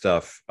of the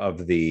stuff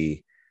of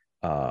the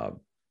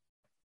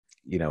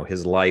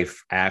his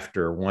life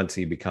after, once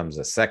he becomes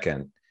a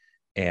second,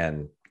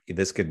 and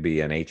this could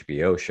be an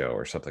HBO show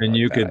or something And like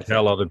you that, could I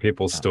tell think. other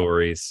people's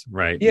stories,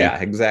 right? Yeah,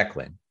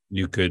 exactly.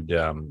 You could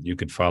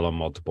follow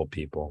multiple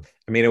people.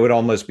 I mean, it would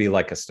almost be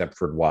like a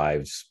Stepford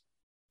Wives,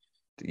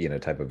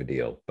 type of a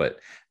deal.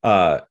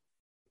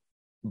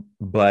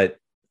 But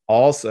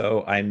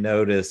also I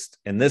noticed,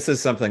 and this is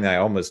something I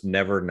almost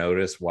never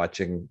notice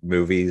watching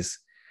movies.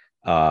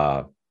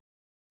 I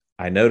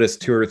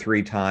noticed 2 or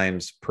 3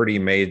 times pretty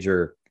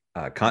major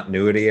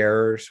continuity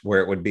errors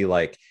where it would be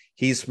like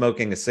he's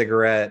smoking a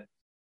cigarette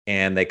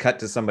and they cut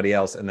to somebody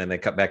else and then they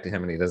cut back to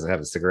him and he doesn't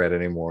have a cigarette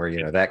anymore,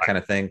 that kind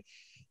of thing.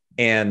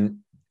 And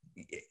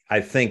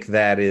I think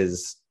that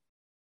is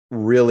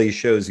really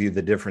shows you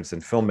the difference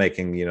in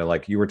filmmaking,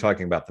 like you were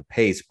talking about the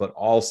pace, but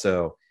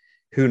also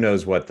who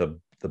knows what the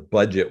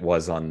budget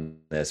was on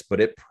this,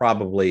 but it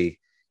probably,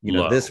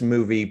 this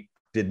movie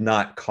did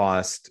not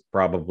cost,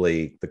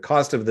 probably the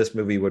cost of this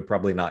movie would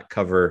probably not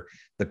cover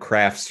the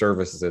craft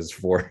services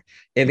for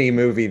any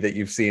movie that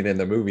you've seen in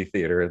the movie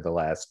theater in the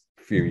last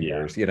few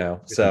years,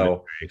 so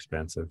very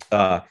expensive.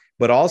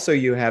 But also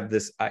you have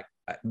this,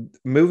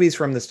 movies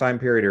from this time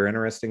period are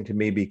interesting to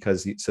me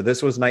because so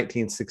this was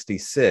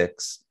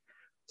 1966.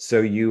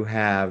 So you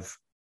have,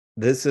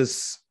 this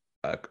is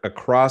a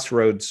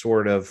crossroads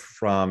sort of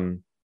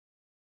from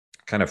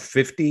kind of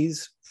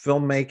 50s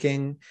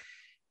filmmaking,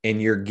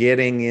 and you're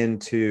getting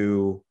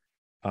into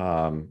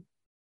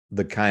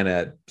the kind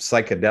of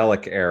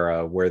psychedelic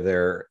era where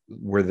they're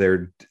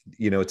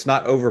it's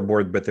not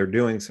overboard, but they're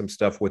doing some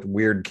stuff with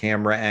weird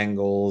camera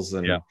angles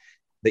and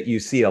that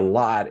you see a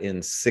lot in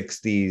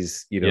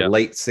 60s,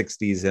 late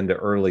 60s into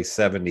early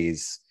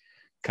 70s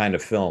kind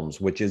of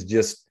films, which is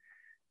just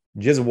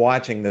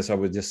watching this, I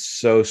was just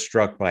so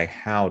struck by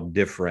how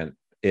different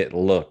it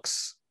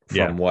looks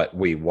from what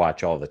we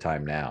watch all the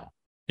time now.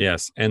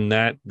 Yes. And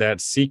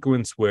that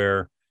sequence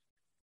where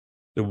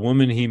the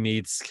woman he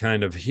meets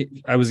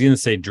I was going to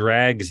say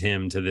drags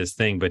him to this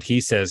thing, but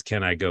he says,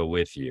 "Can I go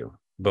with you?"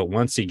 But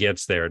once he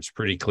gets there, it's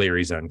pretty clear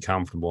he's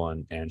uncomfortable.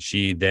 And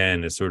she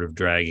then is sort of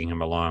dragging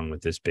him along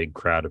with this big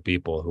crowd of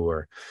people who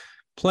are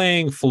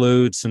playing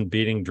flutes and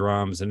beating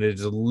drums. And it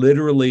is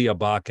literally a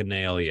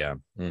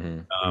bacchanalia.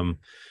 Mm-hmm.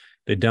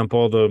 They dump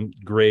all the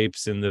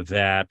grapes in the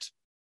vat,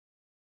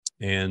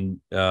 and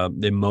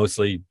they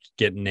mostly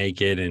get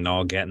naked and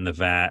all get in the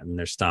vat, and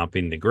they're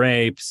stomping the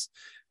grapes,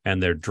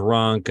 and they're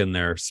drunk and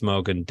they're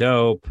smoking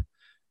dope.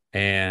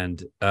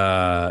 And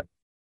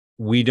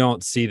we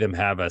don't see them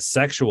have a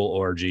sexual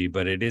orgy,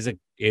 but it is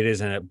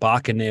a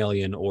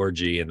bacchanalian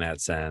orgy in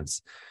that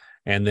sense.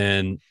 And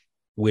then,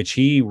 which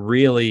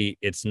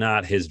it's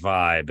not his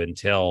vibe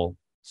until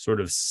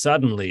sort of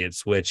suddenly it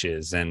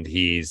switches and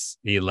he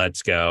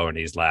lets go and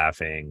he's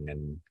laughing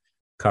and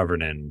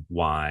covered in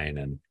wine.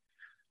 And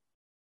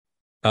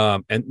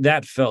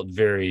that felt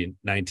very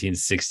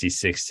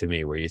 1966 to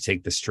me, where you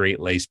take the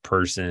straight-laced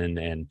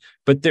person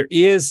but there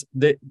is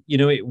that,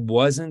 it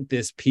wasn't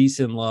this peace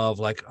and love,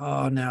 like,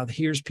 oh, now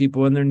here's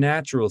people in their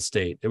natural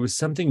state. There was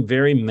something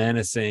very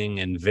menacing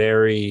and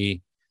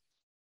very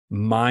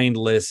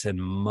mindless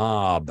and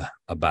mob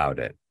about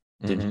it.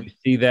 Did Mm-hmm. you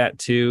see that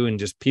too? And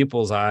just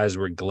people's eyes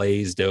were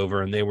glazed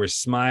over and they were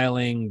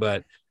smiling,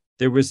 but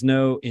there was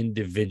no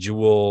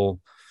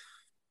individual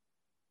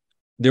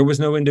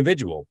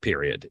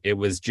period. It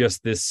was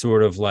just this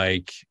sort of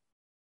like,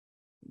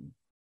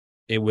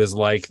 it was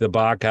like the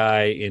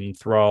Bacchae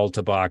enthralled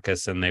to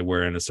Bacchus and they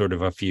were in a sort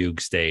of a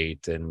fugue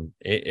state. And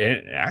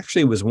it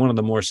actually was one of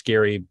the more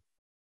scary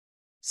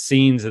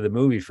scenes of the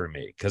movie for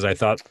me, because I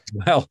thought,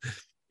 well,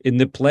 in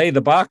the play,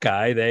 the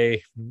Bacchae,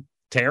 they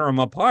tear him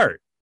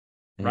apart,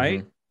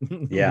 right?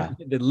 Mm-hmm. Yeah.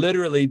 They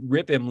literally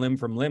rip him limb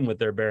from limb with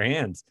their bare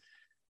hands.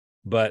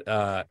 But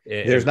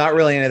there's not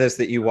really any of this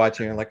that you watch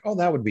and you're like, oh,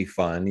 that would be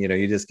fun.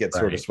 You just get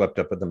sort of swept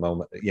up at the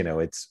moment.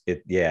 It's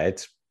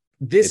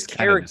this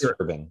character.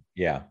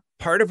 Yeah.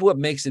 Part of what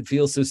makes it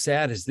feel so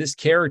sad is this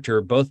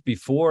character, both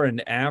before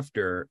and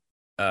after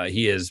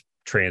he is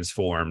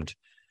transformed,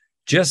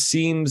 just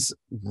seems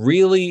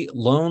really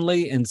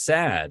lonely and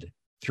sad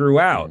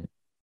throughout. Mm-hmm.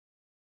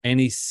 And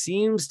he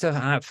seems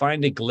to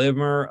find a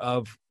glimmer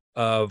of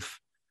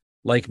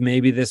like,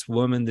 maybe this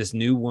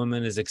new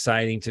woman is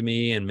exciting to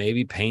me, and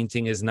maybe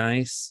painting is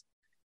nice,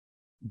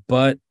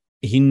 but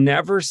he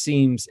never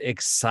seems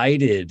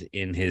excited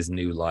in his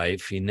new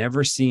life. He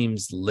never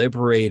seems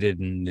liberated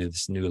in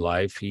this new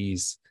life. He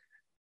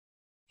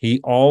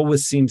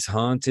always seems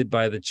haunted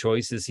by the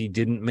choices he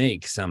didn't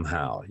make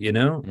somehow,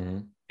 Mm-hmm.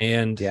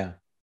 And yeah,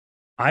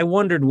 I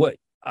wondered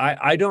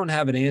I don't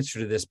have an answer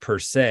to this per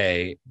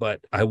se, but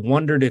I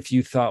wondered if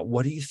you thought,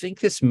 what do you think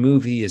this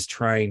movie is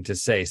trying to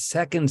say?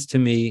 Seconds to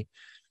me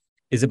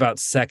is about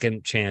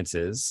second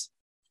chances.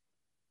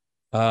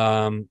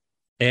 And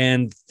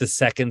the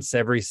seconds,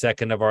 every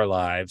second of our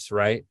lives,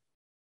 right?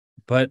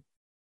 But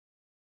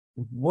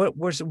what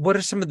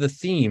are some of the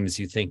themes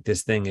you think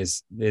this thing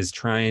is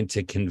trying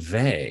to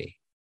convey?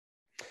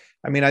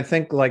 I mean, I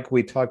think, like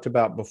we talked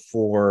about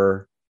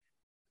before,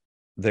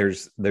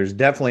 there's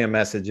definitely a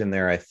message in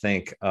there, I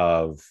think,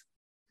 of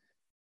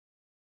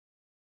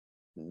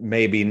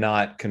maybe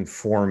not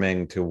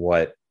conforming to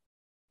what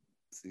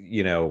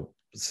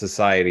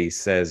society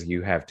says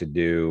you have to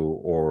do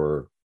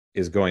or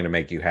is going to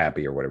make you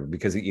happy or whatever.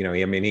 Because, I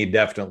mean, he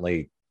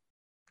definitely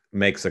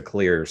makes a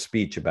clear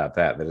speech about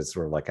that it's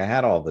sort of like, I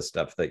had all the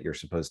stuff that you're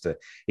supposed to.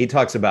 He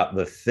talks about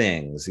the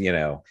things,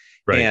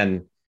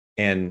 Right.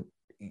 and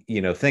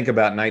think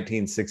about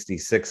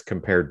 1966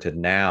 compared to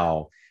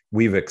now.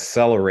 We've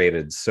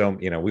accelerated so,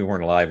 we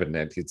weren't alive in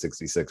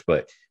 1966,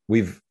 but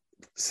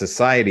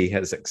society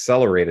has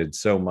accelerated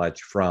so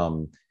much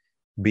from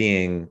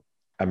being,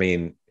 I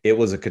mean, it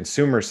was a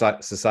consumer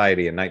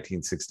society in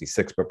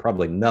 1966, but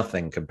probably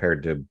nothing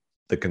compared to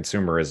the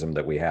consumerism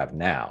that we have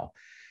now,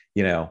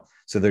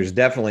 So there's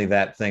definitely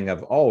that thing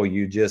of,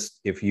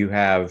 if you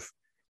have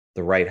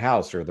the right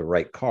house or the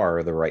right car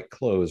or the right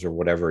clothes or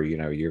whatever,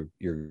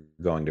 you're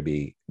going to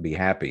be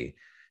happy.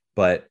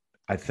 But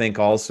I think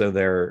also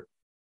there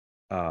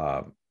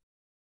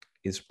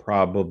is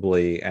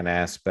probably an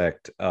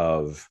aspect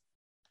of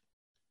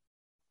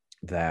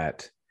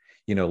that,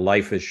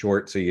 life is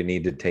short, so you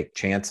need to take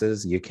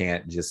chances. You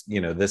can't just,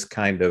 this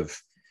kind of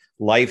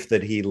life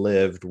that he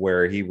lived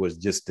where he was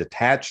just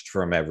detached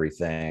from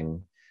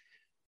everything,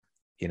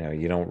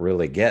 you don't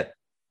really get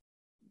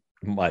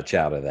much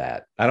out of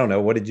that. I don't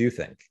know. What did you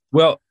think?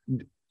 Well,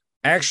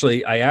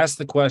 actually, I asked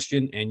the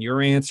question and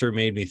your answer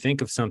made me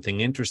think of something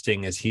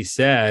interesting. As he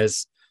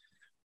says,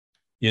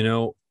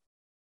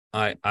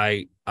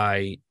 I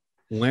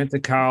went to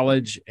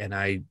college and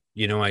I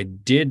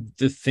did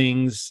the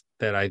things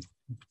that I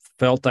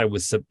felt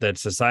that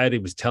society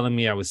was telling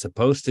me I was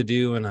supposed to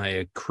do. And I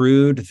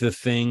accrued the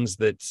things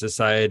that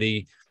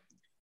society,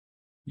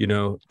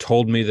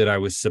 told me that I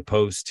was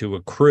supposed to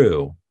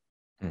accrue.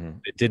 Mm-hmm.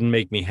 It didn't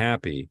make me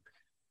happy.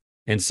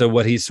 And so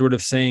what he's sort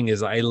of saying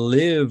is I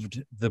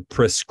lived the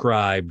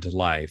prescribed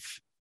life.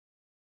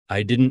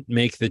 I didn't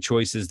make the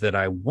choices that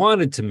I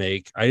wanted to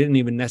make. I didn't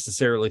even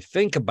necessarily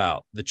think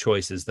about the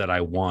choices that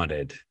I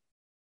wanted.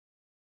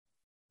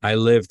 I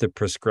lived the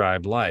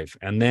prescribed life.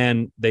 And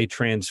then they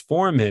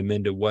transform him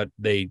into what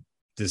they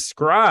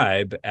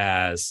describe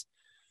as,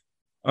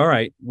 all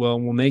right, well,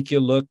 we'll make you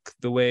look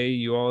the way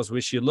you always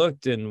wish you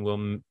looked, and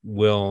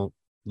we'll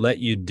let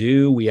you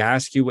do. We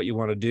ask you what you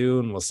want to do,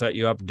 and we'll set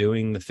you up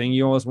doing the thing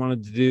you always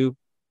wanted to do.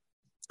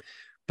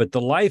 But the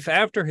life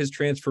after his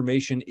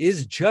transformation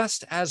is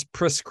just as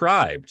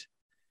prescribed.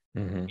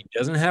 Mm-hmm. He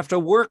doesn't have to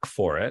work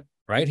for it,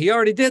 right? He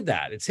already did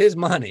that. It's his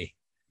money.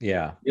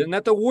 Yeah. He doesn't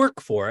have to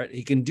work for it.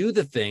 He can do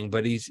the thing,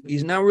 but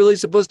he's not really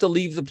supposed to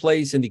leave the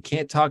place, and he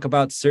can't talk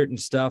about certain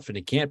stuff, and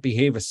he can't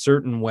behave a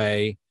certain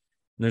way.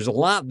 And there's a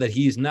lot that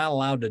he's not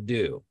allowed to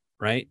do,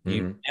 right?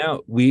 Mm-hmm.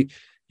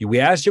 We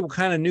asked you what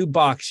kind of new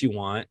box you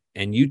want,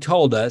 and you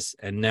told us,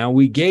 and now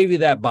we gave you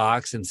that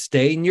box, and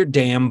stay in your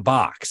damn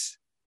box,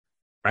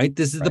 right?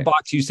 This is the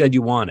box you said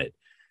you wanted.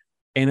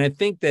 And I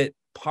think that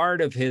part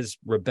of his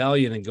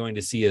rebellion and going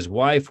to see his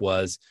wife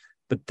was,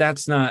 but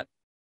that's not,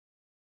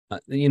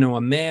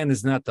 a man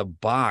is not the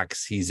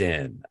box he's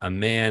in. A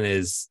man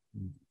is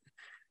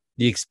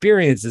the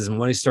experiences, and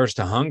what he starts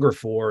to hunger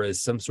for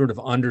is some sort of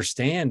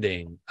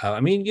understanding.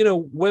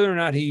 Whether or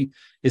not he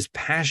is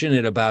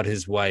passionate about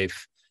his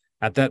wife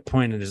at that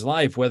point in his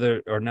life,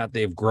 whether or not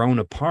they've grown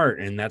apart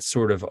and that's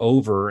sort of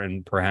over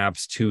and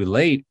perhaps too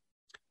late,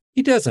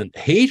 he doesn't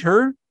hate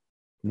her.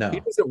 No, he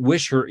doesn't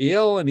wish her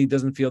ill, and he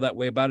doesn't feel that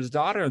way about his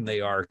daughter. And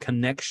they are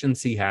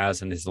connections he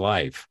has in his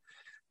life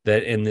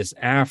that in this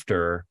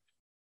after,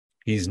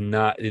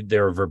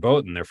 they're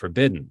verboten, they're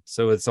forbidden.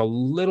 So it's a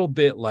little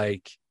bit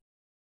like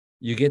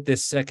you get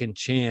this second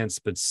chance,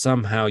 but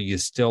somehow you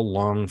still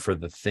long for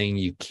the thing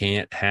you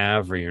can't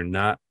have or you're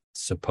not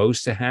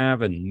supposed to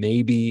have. And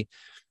maybe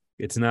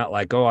it's not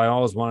like, I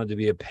always wanted to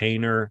be a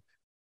painter.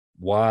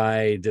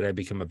 Why did I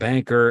become a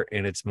banker?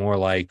 And it's more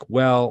like,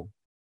 well,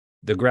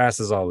 the grass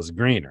is always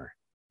greener,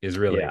 is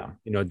really,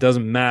 it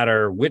doesn't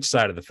matter which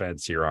side of the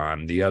fence you're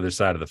on, the other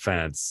side of the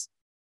fence.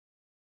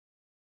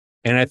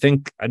 And I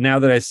think now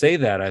that I say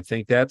that, I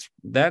think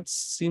that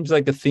seems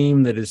like a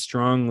theme that is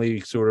strongly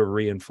sort of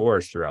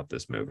reinforced throughout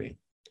this movie.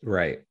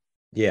 Right.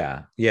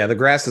 Yeah. Yeah. The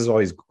grass is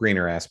always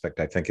greener aspect,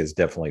 I think, is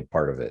definitely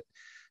part of it.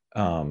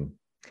 And,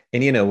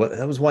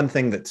 that was one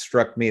thing that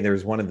struck me. There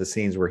was one of the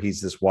scenes where he's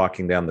just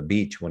walking down the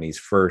beach when he's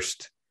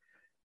first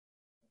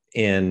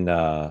in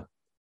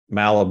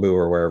Malibu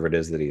or wherever it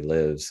is that he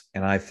lives.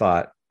 And I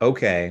thought,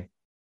 okay,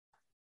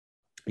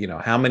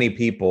 how many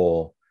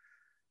people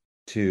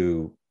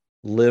to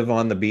live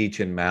on the beach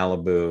in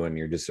Malibu and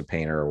you're just a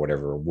painter or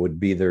whatever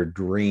would be their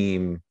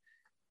dream.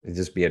 It'd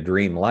just be a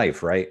dream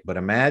life, right? But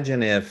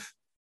imagine if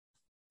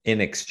in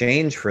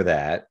exchange for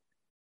that,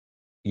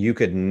 you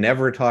could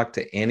never talk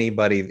to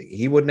anybody.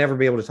 He would never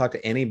be able to talk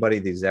to anybody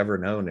that he's ever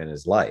known in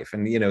his life.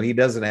 And, he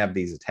doesn't have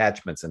these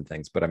attachments and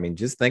things, but I mean,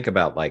 just think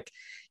about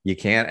you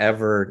can't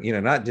ever,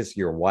 not just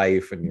your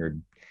wife and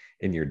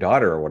your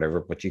daughter or whatever,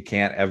 but you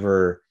can't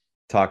ever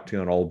talk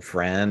to an old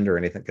friend or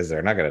anything because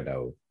they're not going to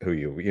know who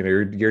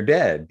you're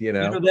dead.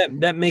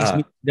 That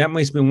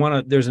makes me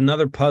want to. There's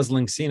another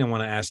puzzling scene I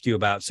want to ask you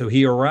about. So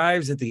he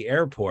arrives at the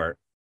airport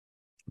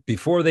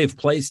before they've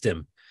placed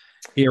him.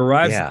 He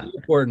arrives at the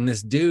airport, and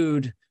this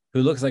dude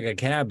who looks like a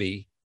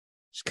cabbie,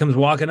 just comes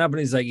walking up and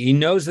he's like, he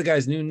knows the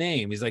guy's new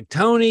name. He's like,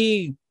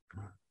 Tony,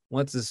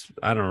 what's this?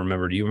 I don't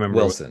remember. Do you remember?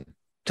 Wilson.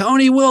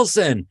 Tony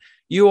Wilson,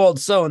 you old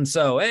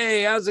so-and-so.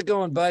 Hey, how's it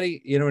going,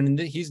 buddy? You know, and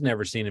he's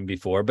never seen him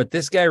before, but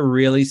this guy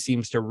really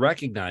seems to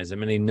recognize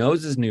him and he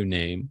knows his new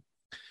name.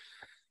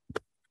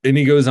 And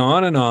he goes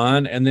on.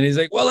 And then he's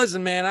like, well,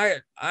 listen,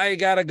 man, I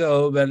gotta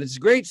go, but it's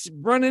great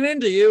running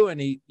into you. And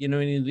he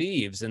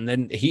leaves. And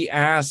then he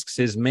asks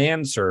his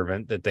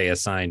manservant that they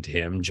assigned to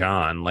him,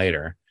 John,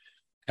 later.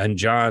 And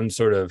John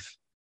sort of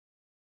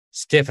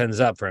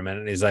stiffens up for a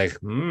minute. He's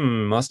like,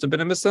 must have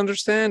been a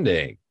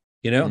misunderstanding.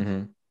 You know,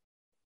 Mm-hmm.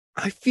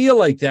 I feel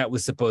like that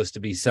was supposed to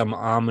be some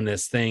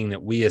ominous thing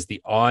that we as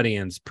the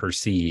audience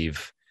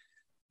perceive.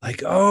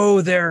 Like,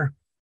 oh, they're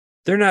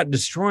not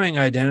destroying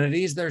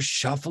identities. They're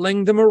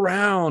shuffling them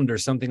around or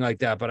something like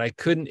that. But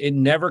it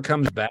never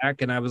comes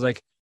back. And I was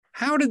like,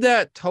 how did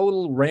that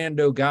total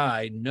rando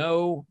guy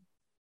know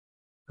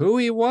who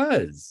he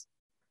was?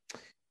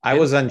 I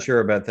was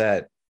unsure about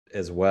that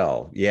as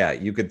well. Yeah,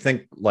 you could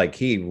think like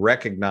he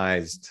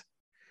recognized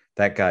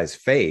that guy's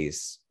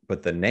face,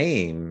 but the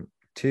name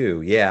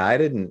too. Yeah,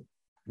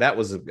 that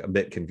was a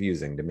bit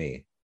confusing to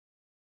me.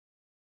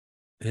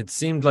 It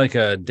seemed like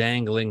a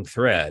dangling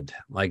thread,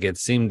 like it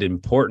seemed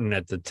important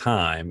at the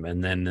time,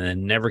 and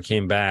then never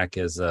came back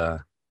as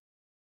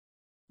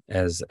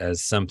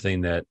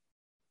something that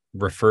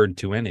referred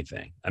to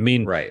anything. I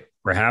mean, right.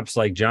 Perhaps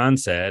like John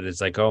said,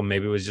 it's like, oh,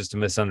 maybe it was just a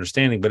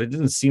misunderstanding, but it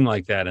didn't seem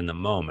like that in the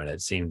moment. It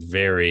seemed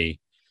very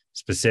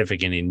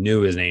specific, and he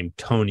knew his name,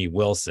 Tony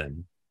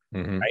Wilson,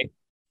 right?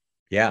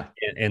 Yeah.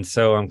 And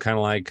so I'm kind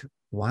of like,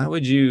 why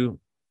would you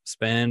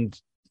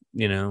spend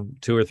 2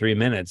 or 3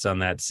 minutes on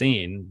that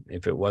scene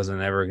if it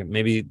wasn't ever?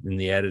 Maybe in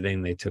the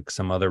editing they took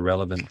some other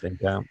relevant thing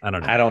out.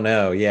 I don't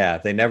know. Yeah,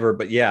 they never.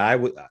 But yeah,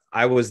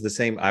 I was the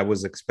same. I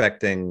was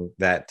expecting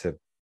that to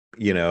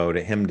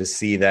him to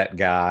see that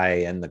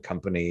guy and the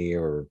company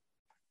or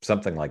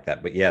something like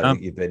that. But yeah,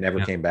 they never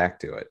came back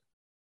to it.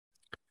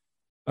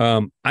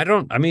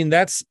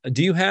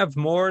 Do you have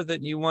more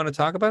that you want to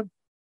talk about?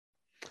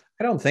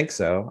 I don't think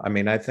so. I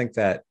mean, I think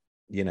that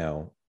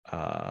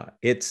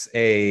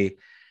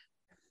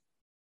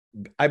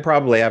I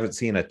probably haven't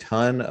seen a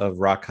ton of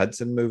Rock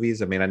Hudson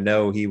movies. I mean, I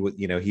know he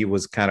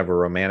was kind of a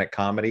romantic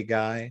comedy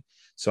guy.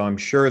 So I'm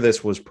sure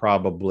this was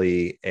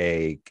probably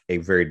a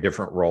very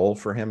different role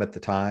for him at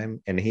the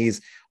time. And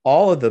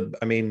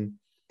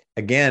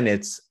again,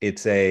 it's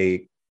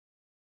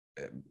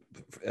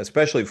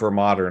especially for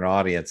modern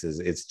audiences,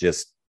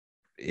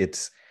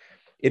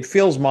 it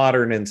feels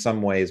modern in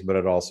some ways, but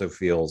it also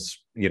feels,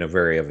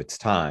 very of its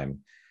time.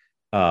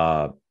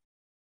 But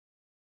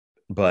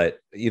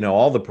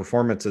all the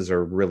performances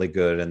are really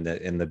good, and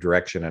the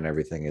direction and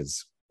everything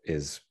is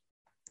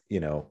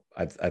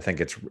I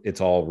think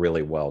it's all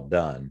really well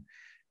done.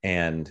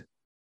 And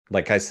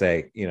like I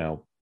say,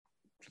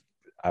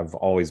 I've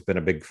always been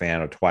a big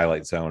fan of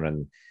Twilight Zone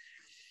and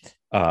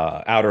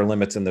Outer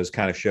Limits and those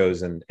kind of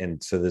shows, and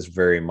so this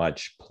very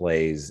much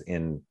plays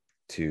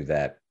into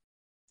that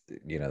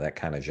that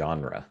kind of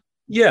genre.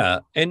 Yeah,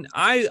 and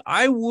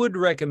I would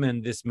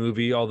recommend this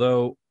movie,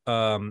 although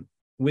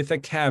with a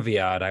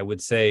caveat. I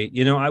would say,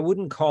 I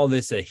wouldn't call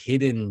this a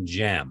hidden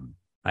gem.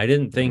 I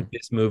didn't think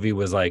this movie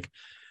was like,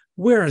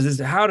 where is this?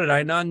 How did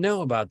I not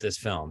know about this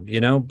film?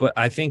 But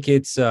I think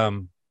it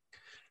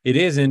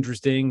is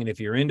interesting. And if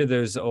you're into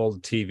those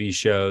old TV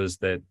shows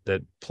that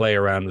play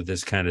around with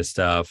this kind of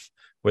stuff,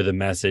 where the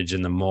message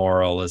and the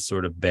moral is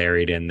sort of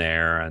buried in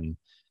there, and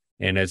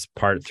it's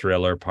part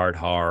thriller, part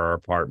horror,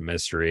 part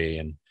mystery,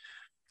 and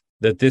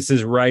that this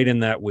is right in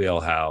that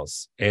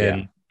wheelhouse.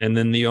 And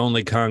then the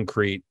only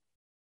concrete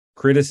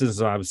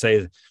criticism I would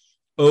say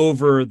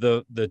over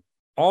the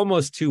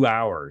almost 2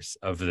 hours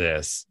of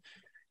this,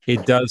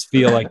 it does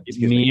feel like it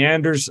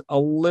meanders a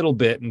little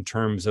bit in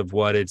terms of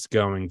what it's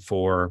going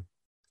for.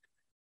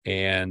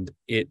 And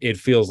it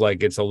feels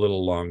like it's a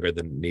little longer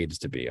than it needs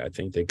to be. I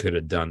think they could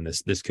have done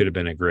this. This could have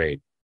been a great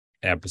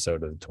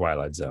episode of the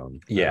Twilight Zone.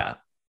 Yeah.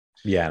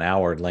 Yeah. An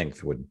hour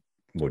length would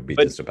be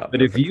just about.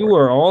 But if you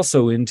are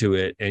also into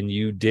it and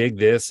you dig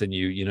this, and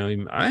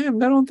I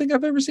don't think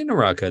I've ever seen a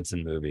Rock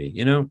Hudson movie.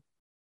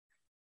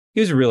 He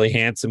was a really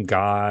handsome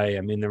guy.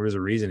 I mean, there was a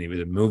reason he was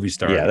a movie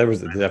star. Yeah, there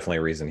was definitely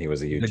a reason he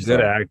was a huge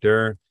good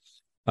actor.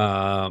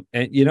 And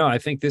I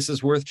think this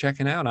is worth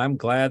checking out. I'm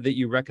glad that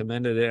you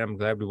recommended it. I'm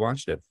glad we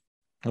watched it.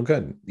 Oh,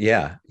 good.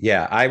 Yeah.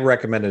 I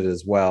recommend it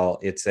as well.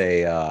 It's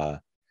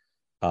a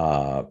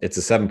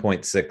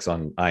 7.6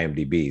 on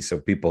IMDb. So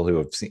people who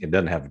have seen it,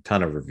 doesn't have a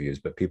ton of reviews,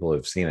 but people who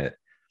have seen it.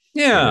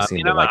 Yeah,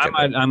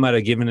 I might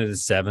have given it a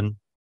 7.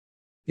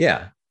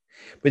 Yeah,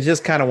 but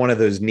just kind of one of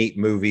those neat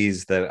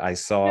movies that I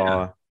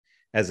saw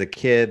as a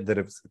kid that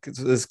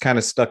has kind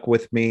of stuck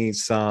with me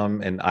some.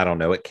 And I don't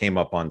know, it came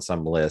up on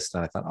some list,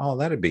 and I thought, oh,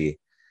 that'd be.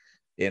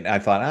 And I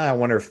thought, I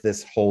wonder if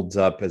this holds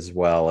up as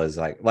well as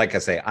like I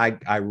say,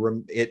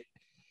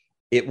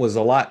 it was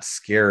a lot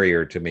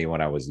scarier to me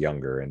when I was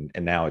younger, and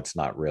now it's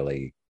not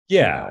really.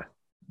 Yeah.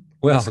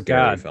 Well,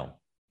 God, film.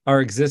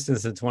 our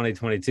existence in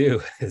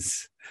 2022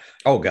 is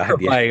Oh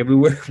God, yeah. like, I mean,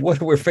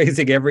 we're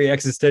facing every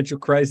existential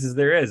crisis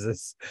there is.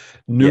 This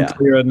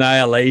nuclear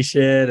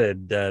annihilation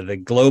and the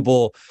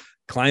global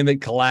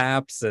climate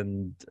collapse,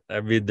 and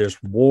I mean,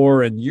 there's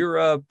war in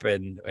Europe,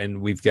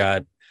 and we've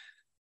got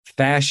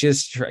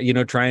fascists,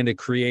 trying to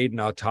create an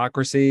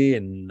autocracy,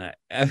 and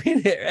I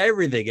mean,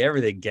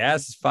 everything.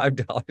 Gas is $5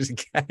 a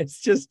gas. It's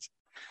just,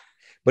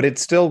 but it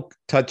still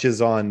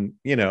touches on,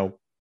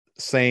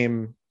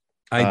 same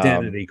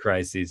identity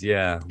crises.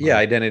 Yeah.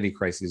 Identity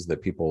crises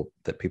that people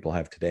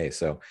have today.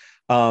 So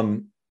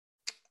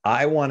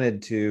I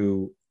wanted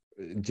to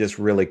just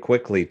really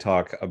quickly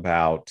talk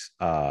about,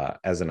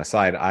 as an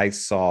aside, I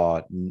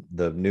saw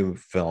the new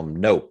film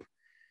Nope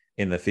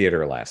in the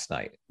theater last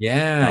night.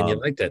 Yeah, and you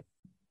liked it.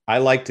 I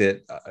liked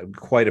it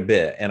quite a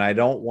bit, and I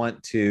don't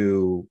want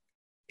to.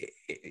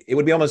 It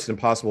would be almost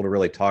impossible to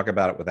really talk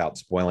about it without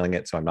spoiling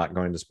it, so I'm not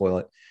going to spoil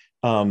it.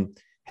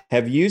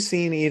 Have you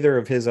seen either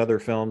of his other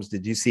films?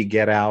 Did you see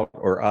Get Out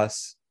or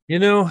Us?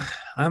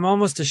 I'm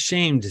almost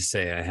ashamed to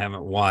say I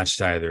haven't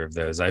watched either of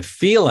those. I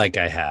feel like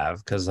I have,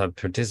 because I've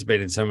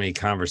participated in so many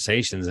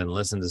conversations and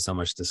listened to so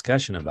much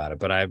discussion about it,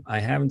 but I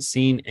haven't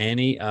seen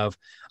any of.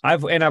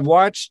 I've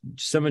watched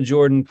some of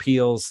Jordan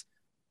Peele's.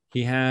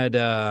 He had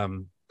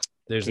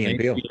there's an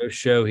HBO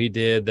show he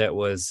did that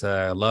was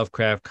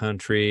Lovecraft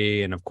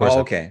Country, and of course,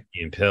 Key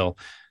and Peele.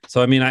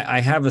 So I mean, I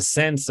have a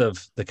sense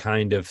of the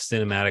kind of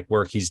cinematic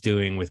work he's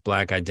doing with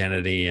Black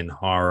identity and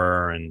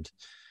horror, and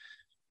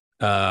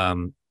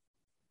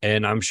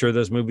I'm sure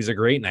those movies are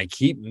great, and I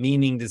keep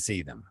meaning to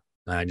see them.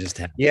 I just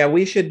have. Yeah,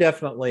 we should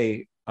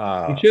definitely.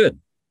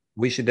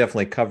 We should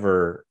definitely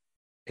cover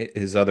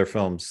his other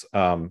films,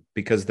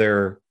 because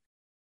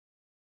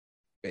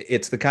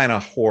it's the kind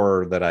of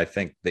horror that I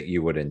think that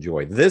you would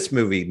enjoy. This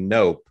movie,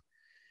 Nope,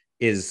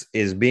 is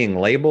being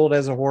labeled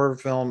as a horror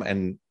film,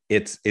 and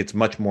it's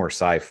much more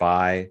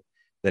sci-fi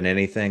than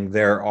anything.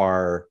 There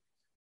were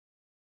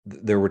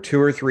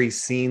 2 or 3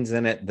 scenes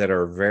in it that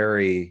are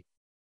very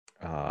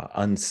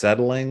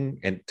unsettling,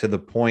 and to the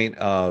point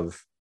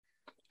of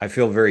I've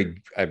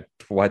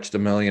watched a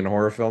million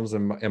horror films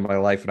in my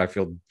life, and I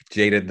feel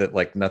jaded that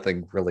like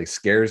nothing really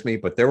scares me,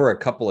 but there were a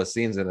couple of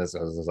scenes in this I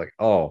was like,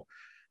 oh,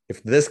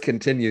 if this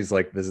continues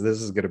like this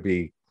is going to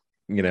be,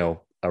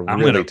 I'm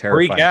really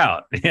terrifying. Freak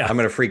out. Yeah. I'm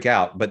going to freak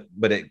out, but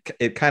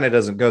it kind of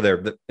doesn't go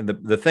there.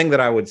 The thing that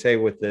I would say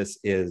with this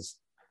is,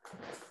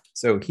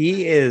 so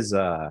he is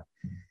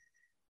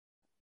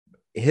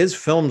his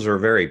films are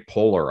very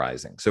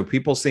polarizing. So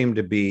people seem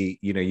to be,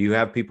 you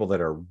have people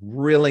that are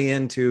really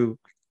into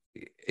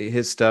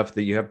his stuff,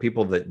 that you have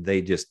people that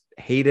they just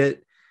hate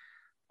it.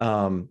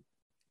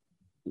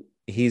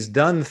 He's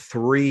done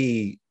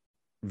 3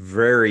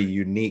 very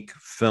unique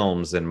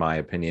films, in my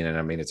opinion. And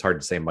I mean, it's hard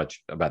to say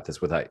much about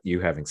this without you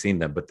having seen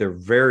them, but they're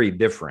very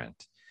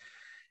different.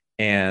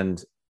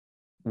 And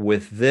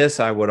with this,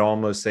 I would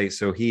almost say,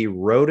 so he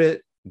wrote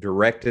it,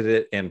 directed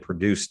it, and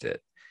produced it.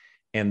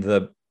 And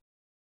the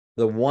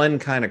one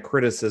kind of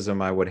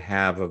criticism I would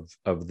have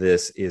of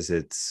this is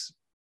it's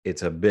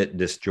a bit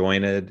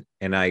disjointed,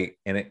 and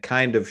it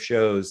kind of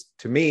shows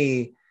to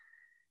me,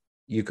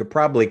 you could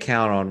probably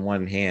count on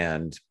one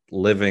hand,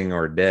 living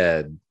or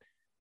dead,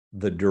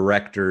 the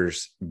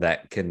directors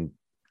that can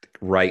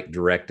write,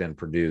 direct, and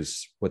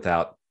produce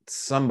without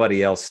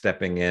somebody else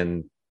stepping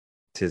in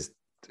to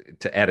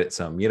edit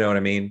some, you know what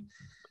I mean?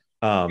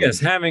 Yes,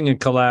 having a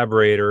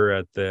collaborator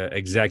at the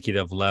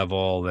executive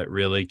level that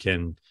really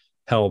can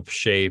help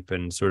shape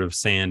and sort of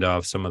sand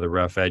off some of the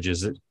rough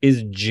edges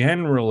is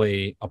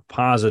generally a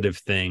positive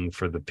thing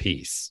for the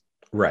piece.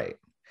 Right.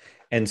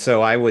 And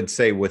so I would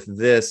say with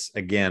this,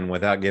 again,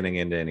 without getting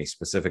into any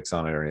specifics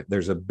on it or anything,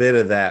 there's a bit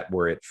of that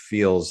where it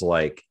feels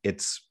like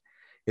it's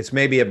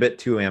maybe a bit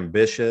too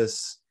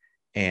ambitious,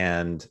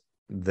 and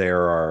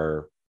there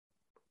are,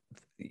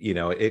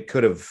 it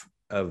could have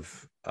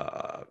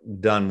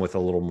done with a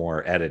little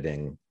more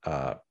editing,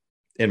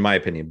 in my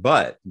opinion.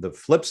 But the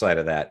flip side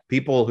of that,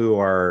 people who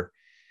are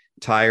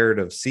tired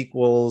of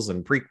sequels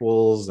and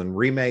prequels and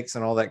remakes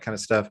and all that kind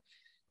of stuff,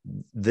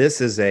 this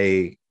is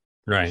a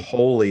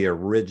wholly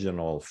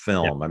original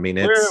film. Yeah. I mean,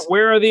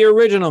 where are the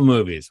original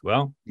movies?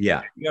 Well,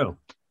 yeah. Go.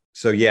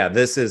 So yeah,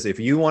 this is, if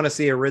you want to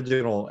see an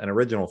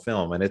original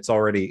film, and it's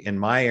already in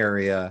my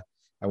area,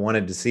 I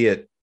wanted to see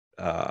it.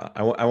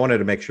 I wanted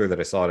to make sure that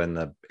I saw it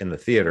in the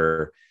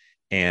theater,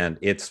 and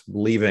it's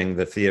leaving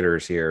the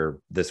theaters here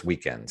this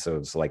weekend. So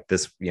it's like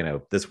this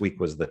week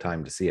was the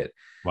time to see it.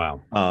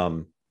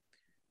 Wow.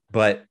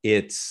 But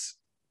it's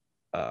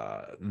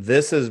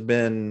this has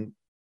been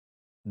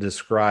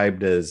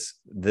described as,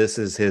 this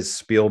is his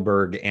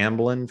Spielberg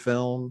Amblin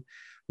film,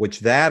 which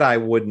that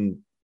would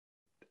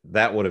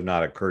have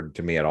not occurred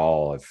to me at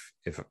all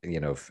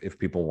if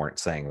people weren't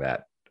saying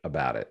that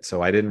about it.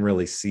 So I didn't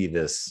really see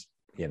this.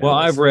 Well,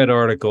 I've read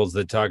articles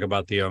that talk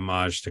about the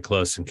homage to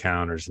Close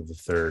Encounters of the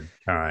Third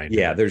Kind.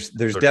 Yeah, there's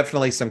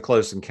definitely some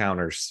Close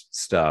Encounters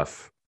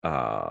stuff,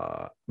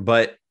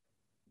 but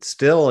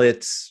still,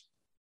 it's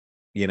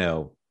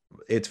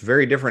it's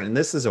very different. And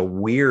this is a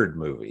weird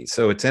movie.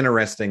 So it's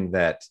interesting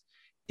that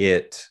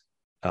it,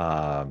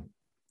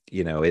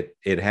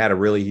 it had a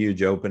really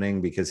huge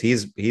opening because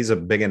he's a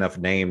big enough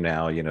name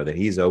now, that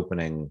he's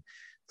opening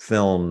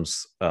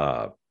films,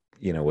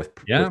 with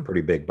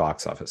pretty big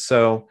box office.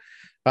 So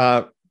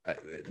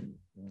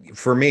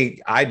for me,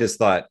 I just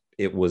thought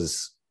it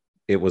was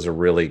a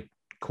really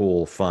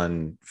cool,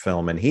 fun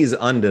film. And he's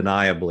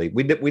undeniably,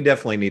 we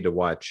definitely need to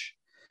watch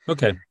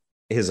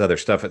his other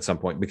stuff at some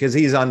point because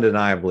he's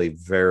undeniably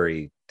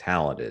very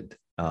talented.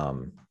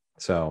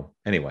 So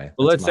anyway,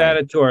 well, let's add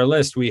it to our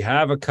list. We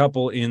have a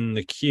couple in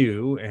the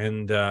queue,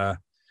 and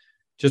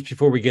just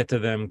before we get to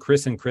them,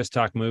 Chris and Chris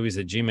Talk Movies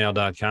at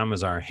gmail.com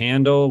is our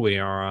handle. We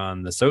are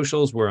on the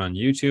socials. We're on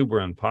YouTube.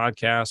 We're on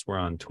podcasts. We're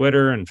on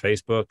Twitter and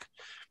Facebook.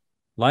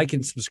 Like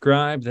and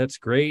subscribe. That's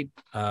great.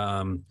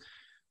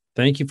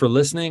 Thank you for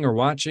listening or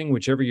watching,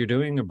 whichever you're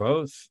doing, or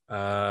both.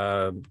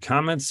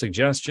 Comments,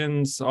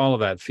 suggestions, all of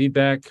that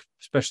feedback,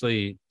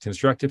 especially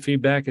constructive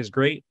feedback, is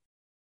great.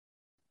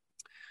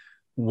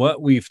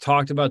 What we've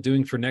talked about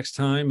doing for next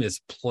time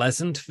is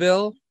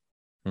Pleasantville.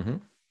 Mm-hmm.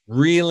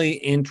 Really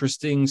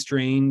interesting,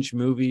 strange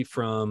movie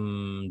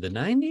from the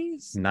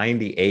 90s?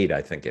 98,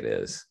 I think it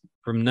is.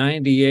 From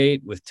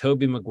 98 with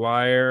Tobey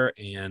Maguire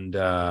and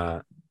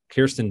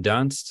Kirsten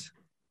Dunst,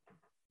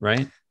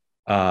 right?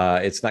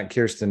 It's not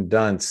Kirsten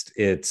Dunst.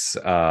 It's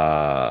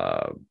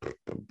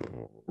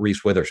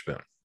Reese Witherspoon.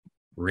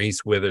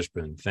 Reese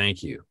Witherspoon.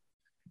 Thank you.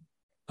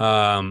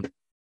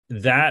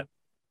 That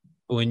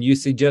when you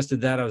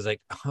suggested that, I was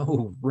like,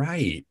 oh,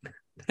 right.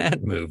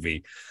 That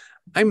movie.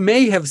 I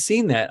may have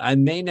seen that. I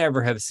may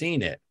never have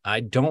seen it. I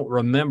don't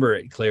remember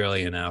it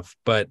clearly enough,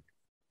 but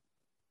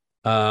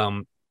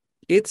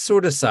it's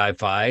sort of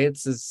sci-fi.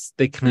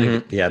 They kind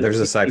of there's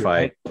a sci-fi.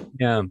 Right?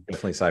 Yeah,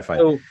 definitely sci-fi.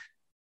 So,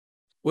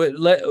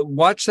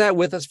 watch that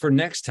with us for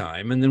next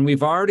time, and then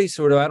we've already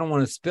sort of, I don't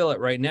want to spill it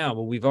right now,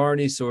 but we've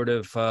already sort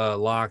of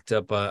locked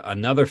up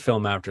another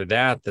film after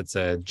that that's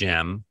a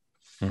gem.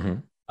 Mm-hmm.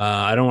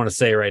 I don't want to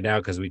say it right now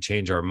because we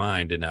change our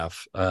mind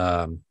enough.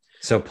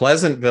 So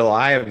Pleasantville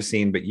I have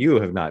seen, but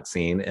you have not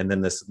seen, and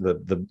then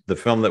the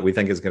film that we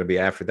think is going to be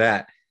after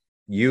that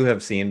you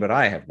have seen, but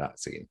I have not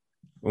seen.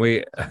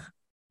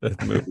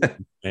 That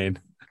movie.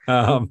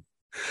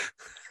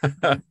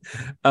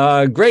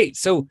 Great.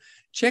 So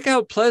check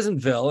out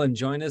Pleasantville and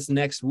join us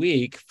next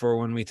week for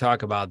when we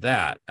talk about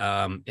that.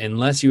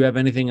 Unless you have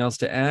anything else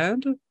to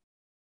add.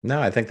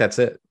 No, I think that's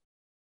it.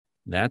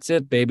 That's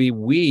it, baby.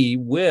 We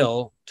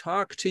will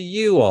talk to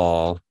you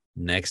all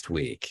next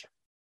week.